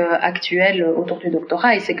thématiques actuelles autour du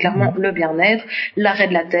doctorat. Et c'est clairement le bien-être, l'arrêt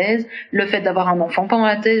de la thèse, le fait d'avoir un enfant pendant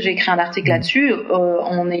la thèse. J'ai écrit un article là-dessus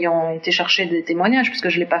en ayant été chercher des témoignages puisque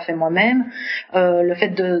je l'ai pas fait moi-même. Le fait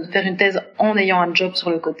de faire une thèse en ayant un job sur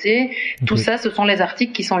le côté. Tout ça, ce sont les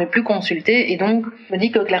articles qui sont les plus consultés. Et donc, je me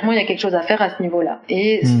dis que clairement, il y a quelque chose à faire à ce niveau-là.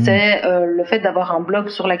 Et c'est le fait d'avoir un blog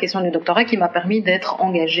sur la question du doctorat qui m'a permis d'être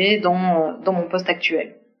engagée dans mon poste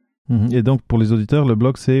actuel. Et donc, pour les auditeurs, le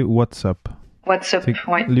blog, c'est WhatsApp. WhatsApp,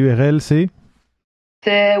 oui. L'URL, c'est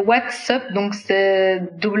WhatsApp, donc c'est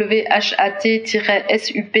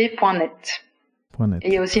what-sup.net. Et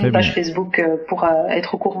il y a aussi une page Facebook pour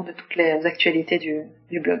être au courant de toutes les actualités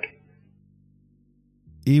du blog.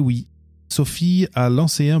 Et oui, Sophie a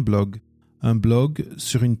lancé un blog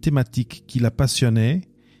sur une thématique qui la passionnait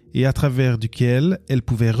et à travers duquel elle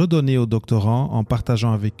pouvait redonner aux doctorants en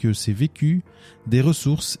partageant avec eux ses vécus, des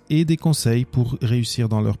ressources et des conseils pour réussir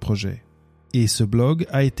dans leurs projets. Et ce blog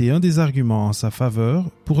a été un des arguments en sa faveur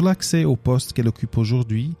pour l'accès au poste qu'elle occupe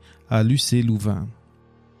aujourd'hui à l'UC Louvain.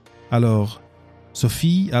 Alors,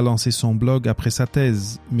 Sophie a lancé son blog après sa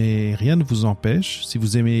thèse, mais rien ne vous empêche, si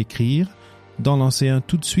vous aimez écrire, d'en lancer un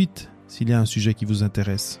tout de suite s'il y a un sujet qui vous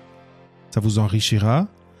intéresse. Ça vous enrichira,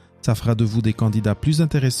 ça fera de vous des candidats plus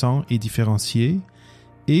intéressants et différenciés,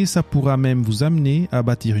 et ça pourra même vous amener à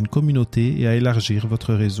bâtir une communauté et à élargir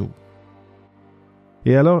votre réseau.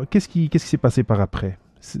 Et alors, qu'est-ce qui s'est passé par après?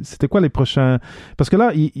 C'était quoi les prochains... Parce que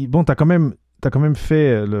là, t'as quand même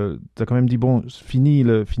fait, t'as quand même dit, fini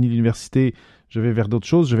l'université, je vais vers d'autres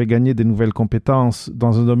choses, je vais gagner des nouvelles compétences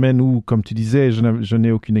dans un domaine où, comme tu disais, je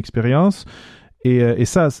n'ai aucune expérience. Et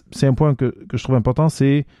ça, c'est un point que je trouve important,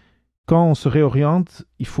 c'est quand on se réoriente,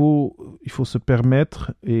 il faut se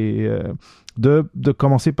permettre de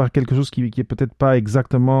commencer par quelque chose qui est peut-être pas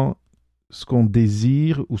exactement ce qu'on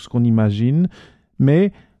désire ou ce qu'on imagine,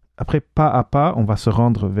 mais après, pas à pas, on va se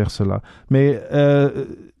rendre vers cela. Mais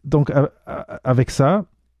donc, avec ça,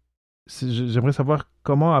 j'aimerais savoir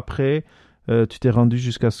comment après, tu t'es rendu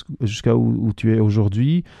jusqu'à où tu es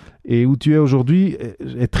aujourd'hui. Et où tu es aujourd'hui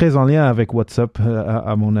est très en lien avec WhatsApp,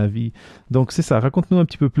 à mon avis. Donc, c'est ça. Raconte-nous un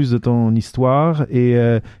petit peu plus de ton histoire et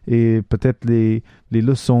peut-être les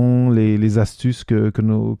leçons, les astuces que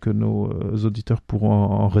nos auditeurs pourront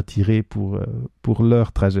en retirer pour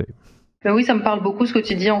leur trajet. Ben oui, ça me parle beaucoup ce que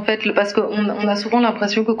tu dis en fait, parce qu'on a souvent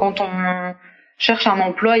l'impression que quand on cherche un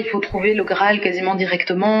emploi, il faut trouver le Graal quasiment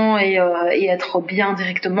directement et être bien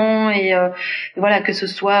directement et voilà, que ce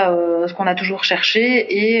soit ce qu'on a toujours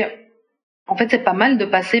cherché. Et en fait, c'est pas mal de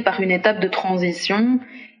passer par une étape de transition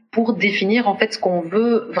pour définir en fait ce qu'on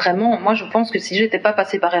veut vraiment. Moi, je pense que si j'étais pas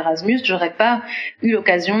passée par Erasmus, j'aurais pas eu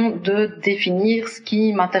l'occasion de définir ce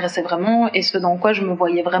qui m'intéressait vraiment et ce dans quoi je me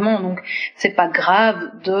voyais vraiment. Donc, c'est pas grave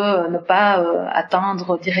de ne pas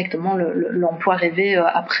atteindre directement l'emploi rêvé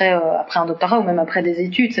après un doctorat ou même après des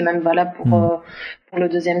études. C'est même valable pour le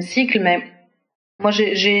deuxième cycle. Mais moi,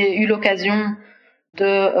 j'ai eu l'occasion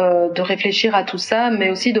de réfléchir à tout ça, mais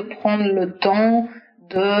aussi de prendre le temps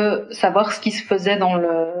de savoir ce qui se faisait dans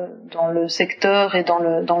le secteur et dans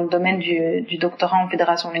le domaine du doctorat en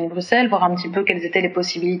Fédération Wallonie-Bruxelles, voir un petit peu quelles étaient les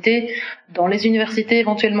possibilités dans les universités,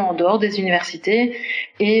 éventuellement en dehors des universités.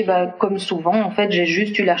 Et comme souvent, en fait, j'ai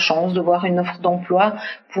juste eu la chance de voir une offre d'emploi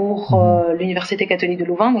pour l'Université catholique de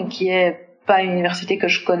Louvain, donc qui est pas une université que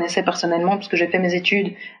je connaissais personnellement puisque j'ai fait mes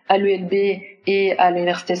études à l'ULB et à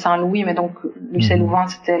l'Université Saint-Louis, mais donc l'UCL Louvain,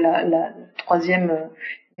 c'était la troisième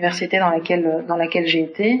université dans laquelle j'ai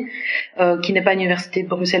été, qui n'est pas une université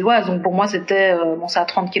bruxelloise. Donc pour moi c'était c'est à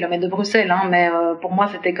 30 km de Bruxelles, mais pour moi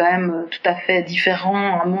c'était quand même tout à fait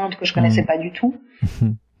différent, un monde que je connaissais pas du tout.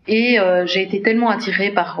 Et j'ai été tellement attirée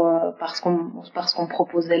par ce qu'on me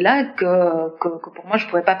proposait là que pour moi je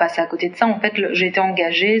pouvais pas passer à côté de ça. En fait, j'ai été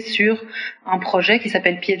engagée sur un projet qui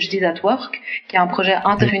s'appelle PhDs at Work, qui est un projet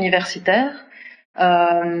interuniversitaire.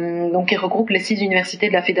 Donc qui regroupe les 6 universités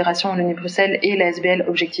de la Fédération Wallonie-Bruxelles et la SBL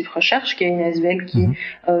Objectif Recherche, qui est une SBL qui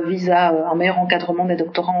vise à un meilleur encadrement des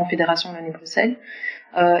doctorants en Fédération Wallonie-Bruxelles.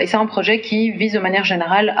 Et c'est un projet qui vise de manière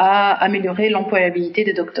générale à améliorer l'employabilité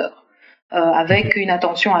des docteurs. Avec une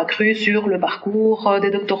attention accrue sur le parcours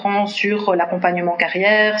des doctorants, sur l'accompagnement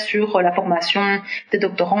carrière, sur la formation des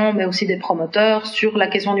doctorants, mais aussi des promoteurs, sur la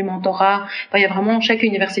question du mentorat. Enfin, il y a vraiment, chaque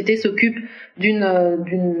université s'occupe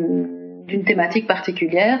d'une thématique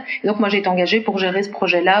particulière. Et donc moi j'ai été engagée pour gérer ce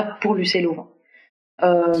projet-là pour l'UCL Louvain.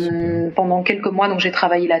 Pendant quelques mois, donc j'ai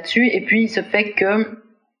travaillé là-dessus. Et puis il se fait que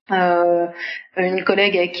une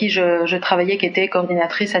collègue avec qui je travaillais, qui était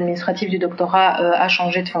coordinatrice administrative du doctorat, a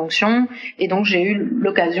changé de fonction, et donc j'ai eu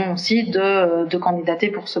l'occasion aussi de candidater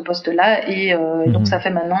pour ce poste-là, et donc ça fait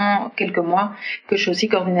maintenant quelques mois que je suis aussi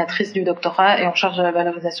coordinatrice du doctorat et en charge de la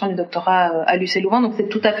valorisation du doctorat à l'UCL Louvain. Donc c'est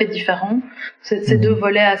tout à fait différent. C'est deux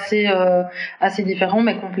volets assez différents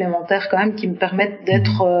mais complémentaires quand même, qui me permettent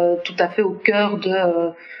d'être tout à fait au cœur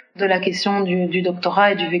de la question du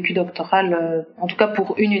doctorat et du vécu doctoral, en tout cas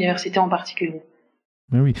pour une université en particulier.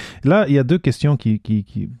 Oui. Là, il y a 2 questions qui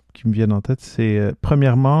me viennent en tête. C'est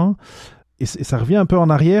premièrement, et ça revient un peu en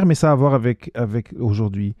arrière, mais ça a à voir avec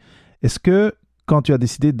aujourd'hui. Est-ce que quand tu as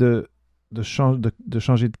décidé de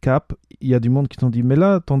changer de cap, il y a du monde qui t'ont dit « Mais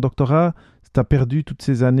là, ton doctorat, t'as perdu toutes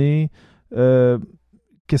ces années,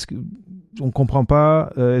 qu'est-ce que... » On ne comprend pas.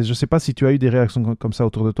 Je ne sais pas si tu as eu des réactions comme ça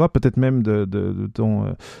autour de toi, peut-être même de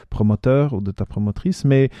ton promoteur ou de ta promotrice,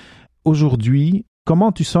 mais aujourd'hui,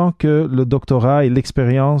 comment tu sens que le doctorat et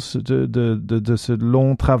l'expérience de ce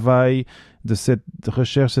long travail, de cette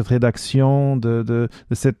recherche, cette rédaction, de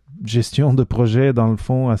cette gestion de projet, dans le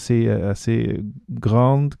fond, assez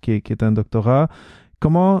grande, qui est un doctorat,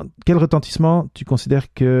 quel retentissement tu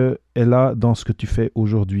considères qu'elle a dans ce que tu fais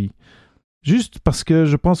aujourd'hui? Juste parce que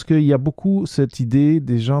je pense qu'il y a beaucoup cette idée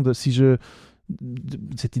des gens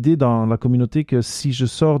cette idée dans la communauté que si je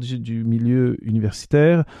sors du milieu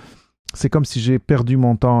universitaire, c'est comme si j'ai perdu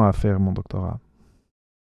mon temps à faire mon doctorat.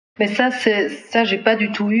 Mais ça j'ai pas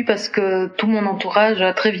du tout eu, parce que tout mon entourage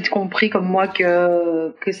a très vite compris comme moi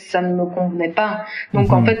que ça ne me convenait pas.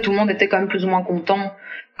 Donc en fait tout le monde était quand même plus ou moins content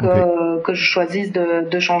que je choisisse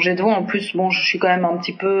de changer de voie. En plus je suis quand même un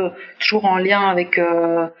petit peu toujours en lien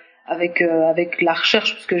avec la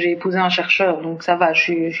recherche, parce que j'ai épousé un chercheur, donc ça va,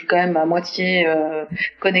 je suis quand même à moitié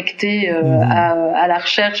connectée à la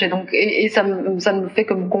recherche, et donc et ça me fait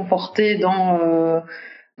comme conforter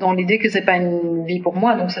dans l'idée que c'est pas une vie pour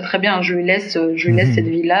moi, donc c'est très bien, je lui laisse cette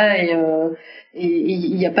vie-là, et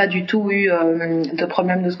il n'y a pas du tout eu de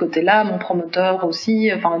problème de ce côté-là. Mon promoteur aussi,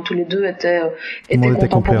 enfin tous les deux étaient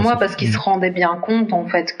contents pour moi, parce qu'ils se rendaient bien compte en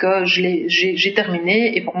fait que j'ai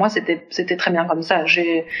terminé, et pour moi c'était très bien comme ça.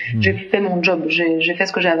 J'ai fait mon job, j'ai fait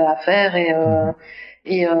ce que j'avais à faire,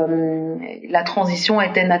 et la transition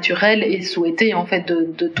était naturelle et souhaitée en fait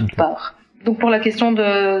de toutes parts. Donc pour la question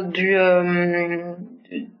du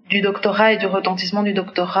doctorat et du retentissement du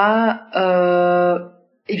doctorat,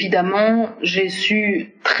 évidemment, j'ai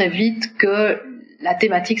su très vite que la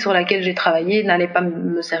thématique sur laquelle j'ai travaillé n'allait pas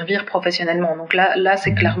me servir professionnellement. Donc là,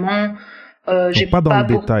 c'est clairement, j'ai pas dans le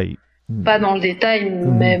détail. Pas dans le détail,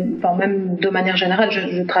 mais enfin, même de manière générale,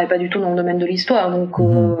 je travaille pas du tout dans le domaine de l'histoire, donc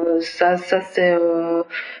ça c'est,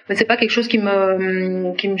 mais c'est pas quelque chose qui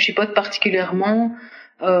me chipote particulièrement.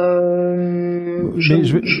 Je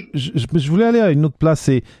voulais aller à une autre place.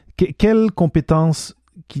 C'est quelles compétences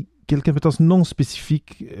non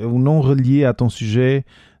spécifiques ou non reliées à ton sujet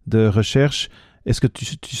de recherche, est-ce que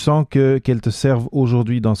tu sens qu'elles te servent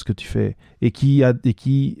aujourd'hui dans ce que tu fais et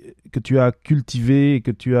que tu as cultivé et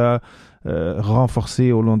que tu as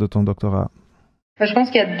renforcé au long de ton doctorat? Je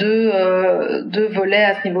pense qu'il y a deux volets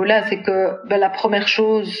à ce niveau-là. C'est que la première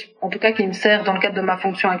chose, en tout cas qui me sert dans le cadre de ma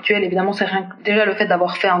fonction actuelle, évidemment, c'est déjà le fait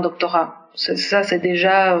d'avoir fait un doctorat. Ça, c'est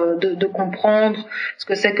déjà de comprendre ce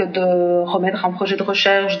que c'est que de remettre un projet de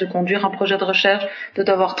recherche, de conduire un projet de recherche, de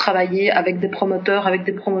devoir travailler avec des promoteurs, avec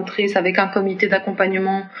des promotrices, avec un comité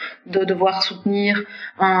d'accompagnement, de devoir soutenir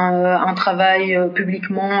un travail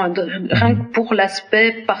publiquement, rien que pour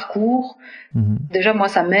l'aspect parcours. Déjà, moi,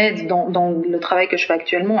 ça m'aide dans le travail que je fais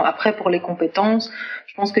actuellement. Après, pour les compétences,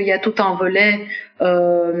 je pense qu'il y a tout un volet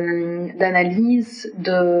d'analyse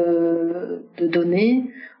de données,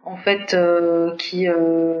 en fait, qui est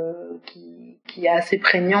assez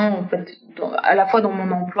prégnant, en fait, à la fois dans mon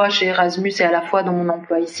emploi chez Erasmus et à la fois dans mon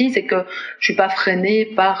emploi ici. C'est que je suis pas freinée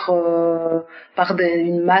par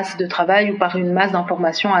une masse de travail ou par une masse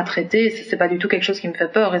d'informations à traiter. C'est pas du tout quelque chose qui me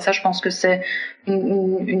fait peur, et ça, je pense que c'est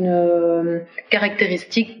une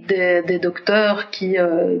caractéristique des docteurs qui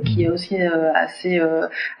est aussi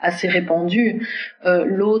assez répandue.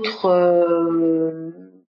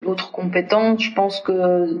 L'autre compétence, je pense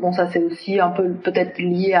que ça c'est aussi un peu peut-être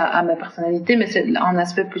lié à ma personnalité, mais c'est un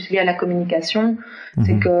aspect plus lié à la communication.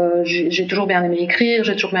 C'est que j'ai toujours bien aimé écrire,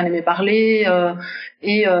 j'ai toujours bien aimé parler,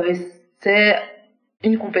 et c'est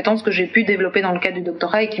une compétence que j'ai pu développer dans le cadre du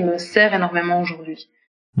doctorat et qui me sert énormément aujourd'hui.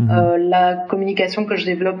 La communication que je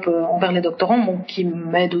développe envers les doctorants, qui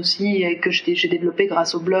m'aide aussi et que j'ai développé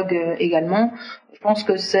grâce au blog également. Je pense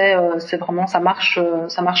que c'est vraiment, ça marche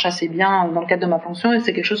assez bien dans le cadre de ma fonction, et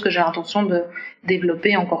c'est quelque chose que j'ai l'intention de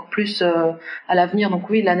développer encore plus à l'avenir. Donc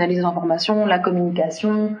oui, l'analyse d'informations, la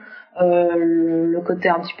communication, le côté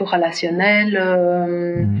un petit peu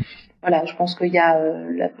relationnel. Voilà, je pense qu'il y a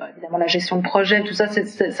évidemment la gestion de projet, tout ça,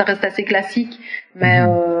 ça reste assez classique, mais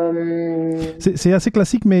c'est assez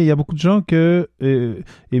classique, mais il y a beaucoup de gens et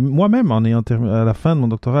moi-même, en ayant à la fin de mon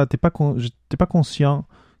doctorat, j'étais pas conscient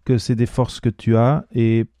que c'est des forces que tu as,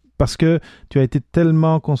 et parce que tu as été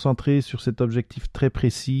tellement concentré sur cet objectif très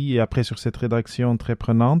précis et après sur cette rédaction très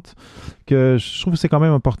prenante, que je trouve que c'est quand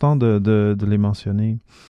même important de les mentionner.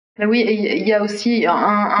 Mais oui, il y a aussi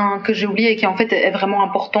un que j'ai oublié et qui en fait est vraiment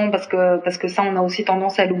important, parce que ça, on a aussi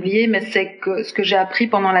tendance à l'oublier, mais c'est que ce que j'ai appris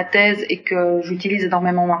pendant la thèse et que j'utilise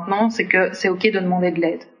énormément maintenant, c'est que c'est ok de demander de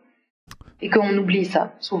l'aide, et qu'on oublie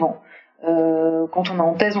ça souvent. Quand on est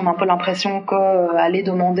en thèse, on a un peu l'impression que aller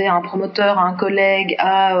demander à un promoteur, à un collègue,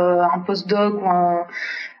 à un postdoc ou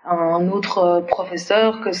un autre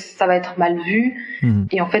professeur, que ça va être mal vu.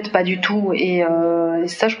 Et en fait, pas du tout. Et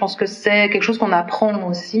ça, je pense que c'est quelque chose qu'on apprend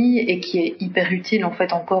aussi et qui est hyper utile en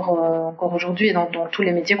fait encore aujourd'hui, et dans tous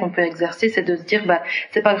les métiers qu'on peut exercer, c'est de se dire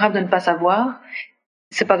c'est pas grave de ne pas savoir,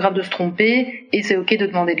 c'est pas grave de se tromper, et c'est ok de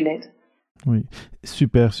demander de l'aide. Oui,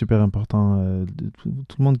 super, super important.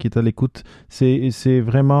 Tout le monde qui est à l'écoute, c'est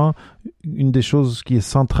vraiment une des choses qui est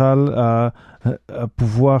centrale à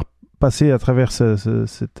pouvoir passer à travers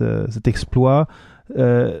cet exploit.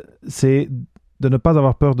 C'est de ne pas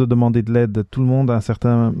avoir peur de demander de l'aide. Tout le monde, à un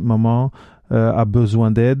certain moment, a besoin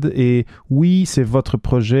d'aide. Et oui, c'est votre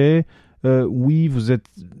projet. Oui, vous êtes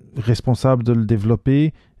responsable de le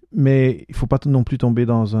développer. Mais il ne faut pas non plus tomber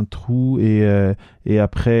dans un trou et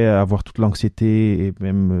après avoir toute l'anxiété, et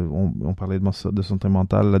même, on parlait de santé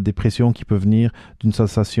mentale, la dépression qui peut venir d'une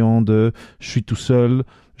sensation de « je suis tout seul,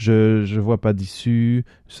 je vois pas d'issue,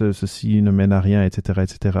 ceci ne mène à rien, etc.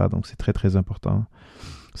 etc. » Donc c'est très très important.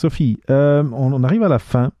 Sophie, on arrive à la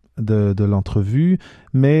fin de l'entrevue,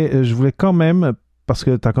 mais je voulais quand même, parce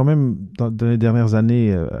que tu as quand même dans les dernières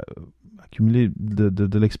années accumulé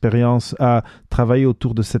de l'expérience à travailler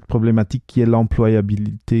autour de cette problématique qui est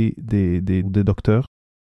l'employabilité des docteurs.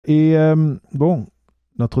 Et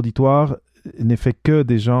notre auditoire n'est fait que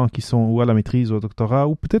des gens qui sont ou à la maîtrise ou au doctorat,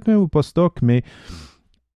 ou peut-être même au postdoc, mais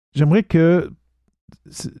j'aimerais que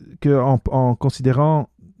en considérant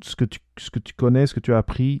ce que tu connais, ce que tu as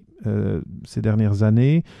appris ces dernières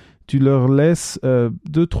années, tu leur laisses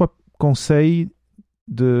 2-3 conseils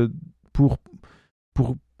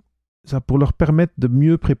pour leur permettre de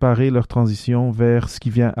mieux préparer leur transition vers ce qui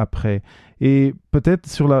vient après. Et peut-être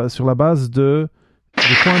sur la base des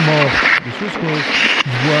points morts, des choses qu'ils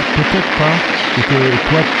ne voient peut-être pas et que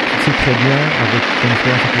toi, tu sais très bien avec ton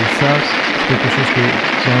expérience que ça, c'est quelque chose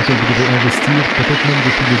dans lequel vous devez investir, peut-être même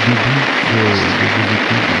depuis le début de vos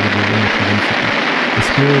études et de votre université.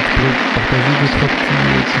 Est-ce que tu pourrais partager d'autres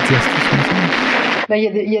petites astuces comme ça?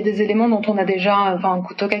 Il y a des éléments dont on a déjà, en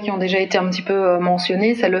tout cas qui ont déjà été un petit peu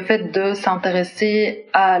mentionnés, c'est le fait de s'intéresser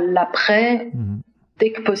à l'après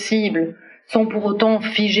dès que possible, sans pour autant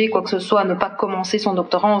figer quoi que ce soit, ne pas commencer son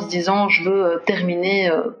doctorat en se disant je veux terminer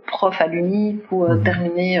prof à l'UNI ou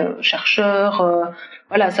terminer chercheur.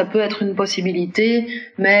 Voilà, ça peut être une possibilité,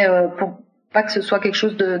 mais pour pas que ce soit quelque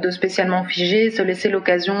chose de spécialement figé, se laisser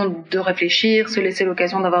l'occasion de réfléchir, se laisser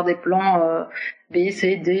l'occasion d'avoir des plans B,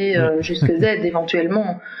 C, D, jusque Z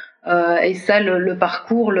éventuellement. Et ça, le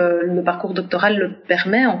parcours doctoral le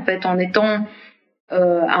permet en fait, en étant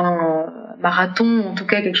un marathon, en tout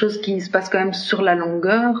cas quelque chose qui se passe quand même sur la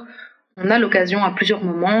longueur. On a l'occasion à plusieurs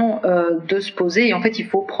moments de se poser, et en fait il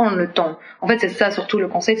faut prendre le temps. En fait c'est ça surtout le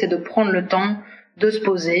conseil, c'est de prendre le temps de se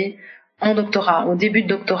poser en doctorat, au début de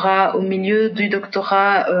doctorat, au milieu du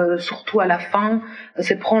doctorat, surtout à la fin,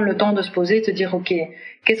 c'est prendre le temps de se poser, de se dire ok,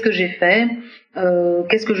 qu'est-ce que j'ai fait,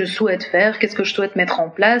 qu'est-ce que je souhaite faire, qu'est-ce que je souhaite mettre en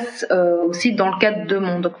place, aussi dans le cadre de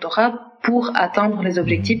mon doctorat pour atteindre les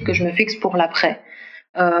objectifs que je me fixe pour l'après.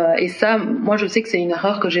 Et ça, moi je sais que c'est une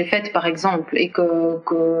erreur que j'ai faite par exemple, et que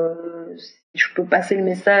si je peux passer le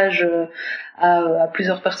message à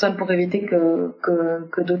plusieurs personnes pour éviter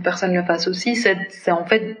que d'autres personnes le fassent aussi, c'est en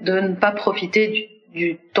fait de ne pas profiter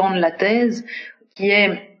du temps de la thèse, qui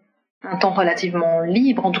est un temps relativement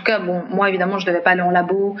libre. En tout cas, bon, moi évidemment je devais pas aller en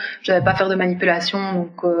labo, je devais pas faire de manipulation,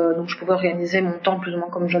 donc je pouvais organiser mon temps plus ou moins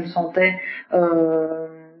comme je le sentais,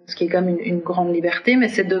 ce qui est quand même une grande liberté, mais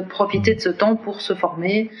c'est de profiter de ce temps pour se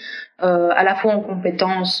former, à la fois en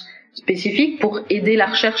compétences spécifiques pour aider la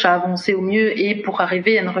recherche à avancer au mieux et pour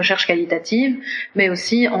arriver à une recherche qualitative, mais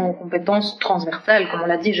aussi en compétences transversales, comme on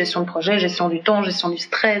l'a dit, gestion de projet, gestion du temps, gestion du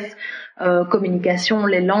stress, communication,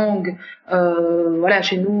 les langues. Voilà,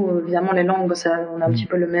 chez nous, évidemment, les langues, on a un petit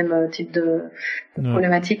peu le même type de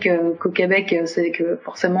problématique qu'au Québec. C'est que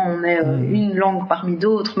forcément, on est une langue parmi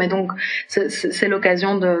d'autres, mais donc c'est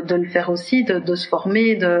l'occasion de le faire aussi, de se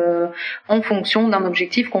former, en fonction d'un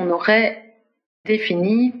objectif qu'on aurait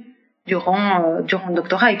défini durant le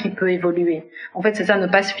doctorat et qui peut évoluer. En fait, c'est ça, ne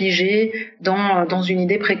pas se figer dans une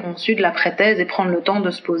idée préconçue de l'après-thèse et prendre le temps de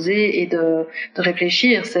se poser et de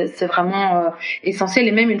réfléchir. C'est vraiment essentiel.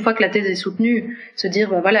 Et même une fois que la thèse est soutenue, se dire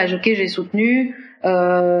voilà, ok, j'ai soutenu,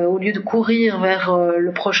 au lieu de courir vers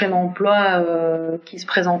le prochain emploi qui se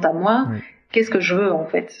présente à moi. Oui. Qu'est-ce que je veux en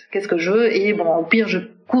fait? Qu'est-ce que je veux? Et bon, au pire, je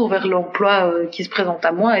cours vers l'emploi qui se présente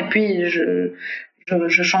à moi et puis je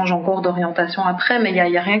change encore d'orientation après, mais il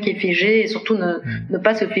y a rien qui est figé, et surtout ne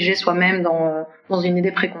pas se figer soi-même dans une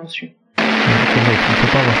idée préconçue. Il ne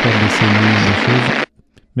faut pas avoir peur d'essayer des choses,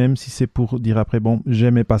 même si c'est pour dire après, bon,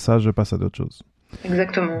 j'aimais pas ça, je passe à d'autres choses.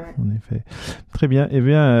 Exactement. En effet. Très bien. Eh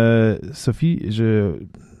bien, Sophie,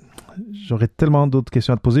 j'aurais tellement d'autres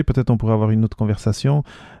questions à te poser. Peut-être on pourrait avoir une autre conversation.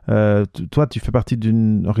 Toi, tu fais partie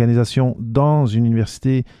d'une organisation dans une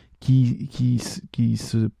université qui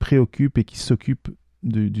se préoccupe et qui s'occupe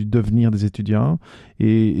du devenir des étudiants.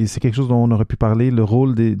 Et c'est quelque chose dont on aurait pu parler, le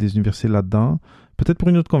rôle des universités là-dedans. Peut-être pour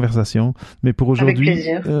une autre conversation. Mais pour aujourd'hui,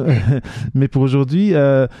 avec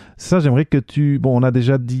plaisir. Ça, j'aimerais que bon, on a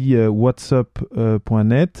déjà dit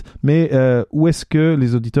whatsup.net, mais où est-ce que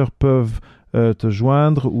les auditeurs peuvent te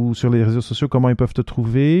joindre, ou sur les réseaux sociaux, comment ils peuvent te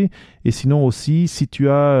trouver? Et sinon aussi, si tu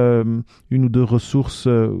as une ou deux ressources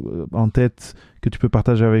en tête que tu peux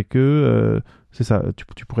partager avec eux, c'est ça,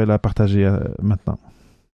 tu pourrais la partager maintenant.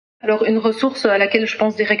 Alors une ressource à laquelle je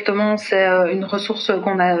pense directement, c'est une ressource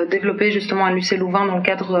qu'on a développée justement à l'UC Louvain dans le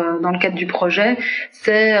cadre du projet.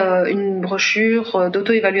 C'est une brochure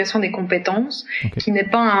d'auto-évaluation des compétences, qui n'est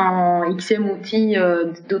pas un XM outil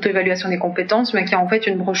d'auto-évaluation des compétences, mais qui est en fait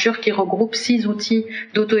une brochure qui regroupe 6 outils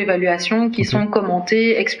d'auto-évaluation qui sont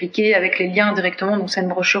commentés, expliqués avec les liens directement. Donc c'est une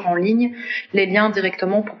brochure en ligne, les liens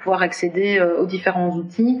directement pour pouvoir accéder aux différents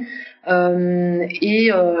outils.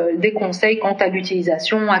 et des conseils quant à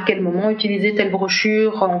l'utilisation, à quel moment utiliser telle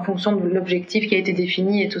brochure en fonction de l'objectif qui a été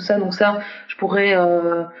défini et tout ça. Donc ça, je pourrais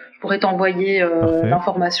t'envoyer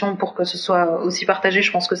l'information pour que ce soit aussi partagé.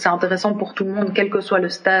 Je pense que c'est intéressant pour tout le monde, quel que soit le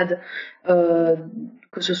stade,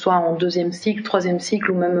 que ce soit en 2e cycle, 3e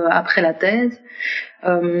cycle ou même après la thèse.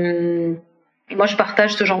 Moi, je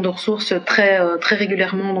partage ce genre de ressources très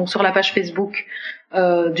régulièrement, donc sur la page Facebook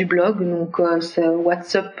du blog. Donc c'est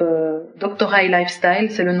WhatsApp Doctorat et Lifestyle,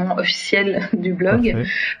 c'est le nom officiel du blog.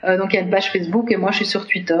 Donc il y a une page Facebook et moi je suis sur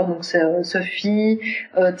Twitter, donc c'est Sophie-Lec,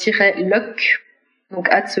 donc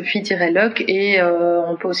 @Sophie-Lec, et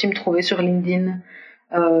on peut aussi me trouver sur LinkedIn.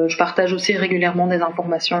 Je partage aussi régulièrement des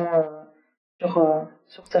informations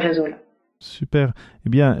sur ces réseaux-là. Super. Eh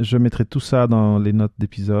bien, je mettrai tout ça dans les notes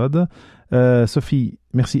d'épisode. Sophie,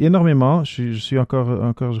 merci énormément. Je suis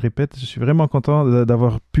encore, je répète, je suis vraiment content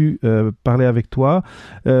d'avoir pu parler avec toi.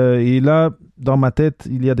 Et là, dans ma tête,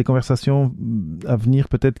 il y a des conversations à venir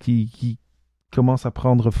peut-être qui commencent à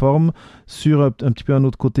prendre forme sur un petit peu un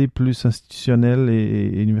autre côté plus institutionnel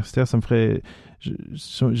et universitaire. Ça me ferait...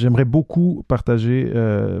 J'aimerais beaucoup partager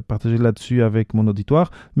là-dessus avec mon auditoire,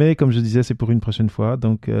 mais comme je disais, c'est pour une prochaine fois.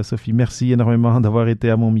 Donc, Sophie, merci énormément d'avoir été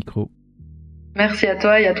à mon micro. Merci à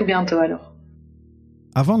toi et à tout bientôt alors.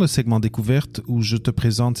 Avant le segment découverte où je te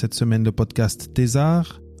présente cette semaine le podcast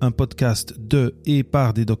Thésard, un podcast de et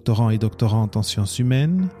par des doctorants et doctorantes en sciences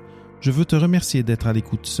humaines, je veux te remercier d'être à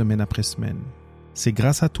l'écoute semaine après semaine. C'est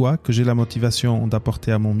grâce à toi que j'ai la motivation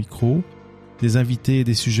d'apporter à mon micro des invités et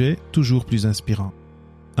des sujets toujours plus inspirants.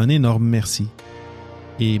 Un énorme merci.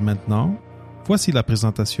 Et maintenant, voici la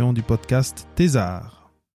présentation du podcast Thésard.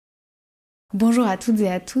 Bonjour à toutes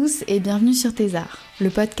et à tous et bienvenue sur Thésard, le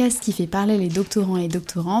podcast qui fait parler les doctorants et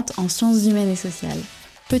doctorantes en sciences humaines et sociales.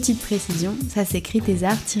 Petite précision, ça s'écrit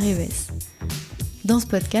Thésard-ES. Dans ce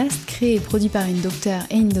podcast, créé et produit par une docteure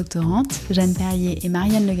et une doctorante, Jeanne Perrier et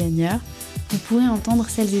Marianne Le Gagneur, vous pourrez entendre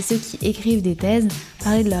celles et ceux qui écrivent des thèses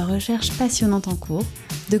parler de leurs recherches passionnantes en cours,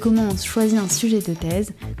 de comment on choisit un sujet de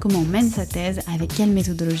thèse, comment on mène sa thèse, avec quelle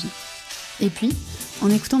méthodologie. Et puis, en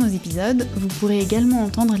écoutant nos épisodes, vous pourrez également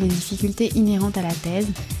entendre les difficultés inhérentes à la thèse,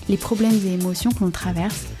 les problèmes et émotions que l'on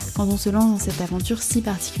traverse quand on se lance dans cette aventure si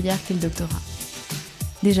particulière qu'est le doctorat.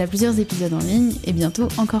 Déjà plusieurs épisodes en ligne et bientôt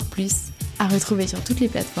encore plus. À retrouver sur toutes les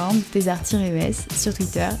plateformes, Thésard-ES, sur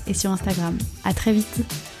Twitter et sur Instagram. À très vite.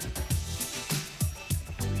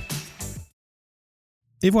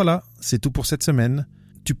 Et voilà, c'est tout pour cette semaine.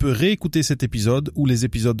 Tu peux réécouter cet épisode ou les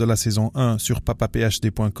épisodes de la saison 1 sur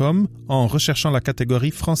papaphd.com en recherchant la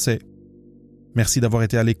catégorie français. Merci d'avoir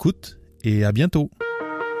été à l'écoute et à bientôt.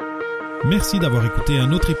 Merci d'avoir écouté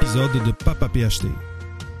un autre épisode de PapaPhD.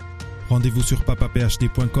 Rendez-vous sur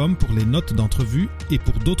papaphd.com pour les notes d'entrevue et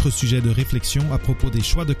pour d'autres sujets de réflexion à propos des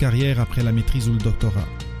choix de carrière après la maîtrise ou le doctorat.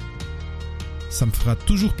 Ça me fera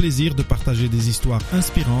toujours plaisir de partager des histoires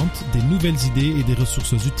inspirantes, des nouvelles idées et des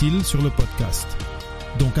ressources utiles sur le podcast.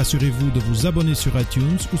 Donc assurez-vous de vous abonner sur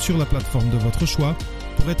iTunes ou sur la plateforme de votre choix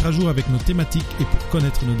pour être à jour avec nos thématiques et pour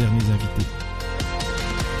connaître nos derniers invités.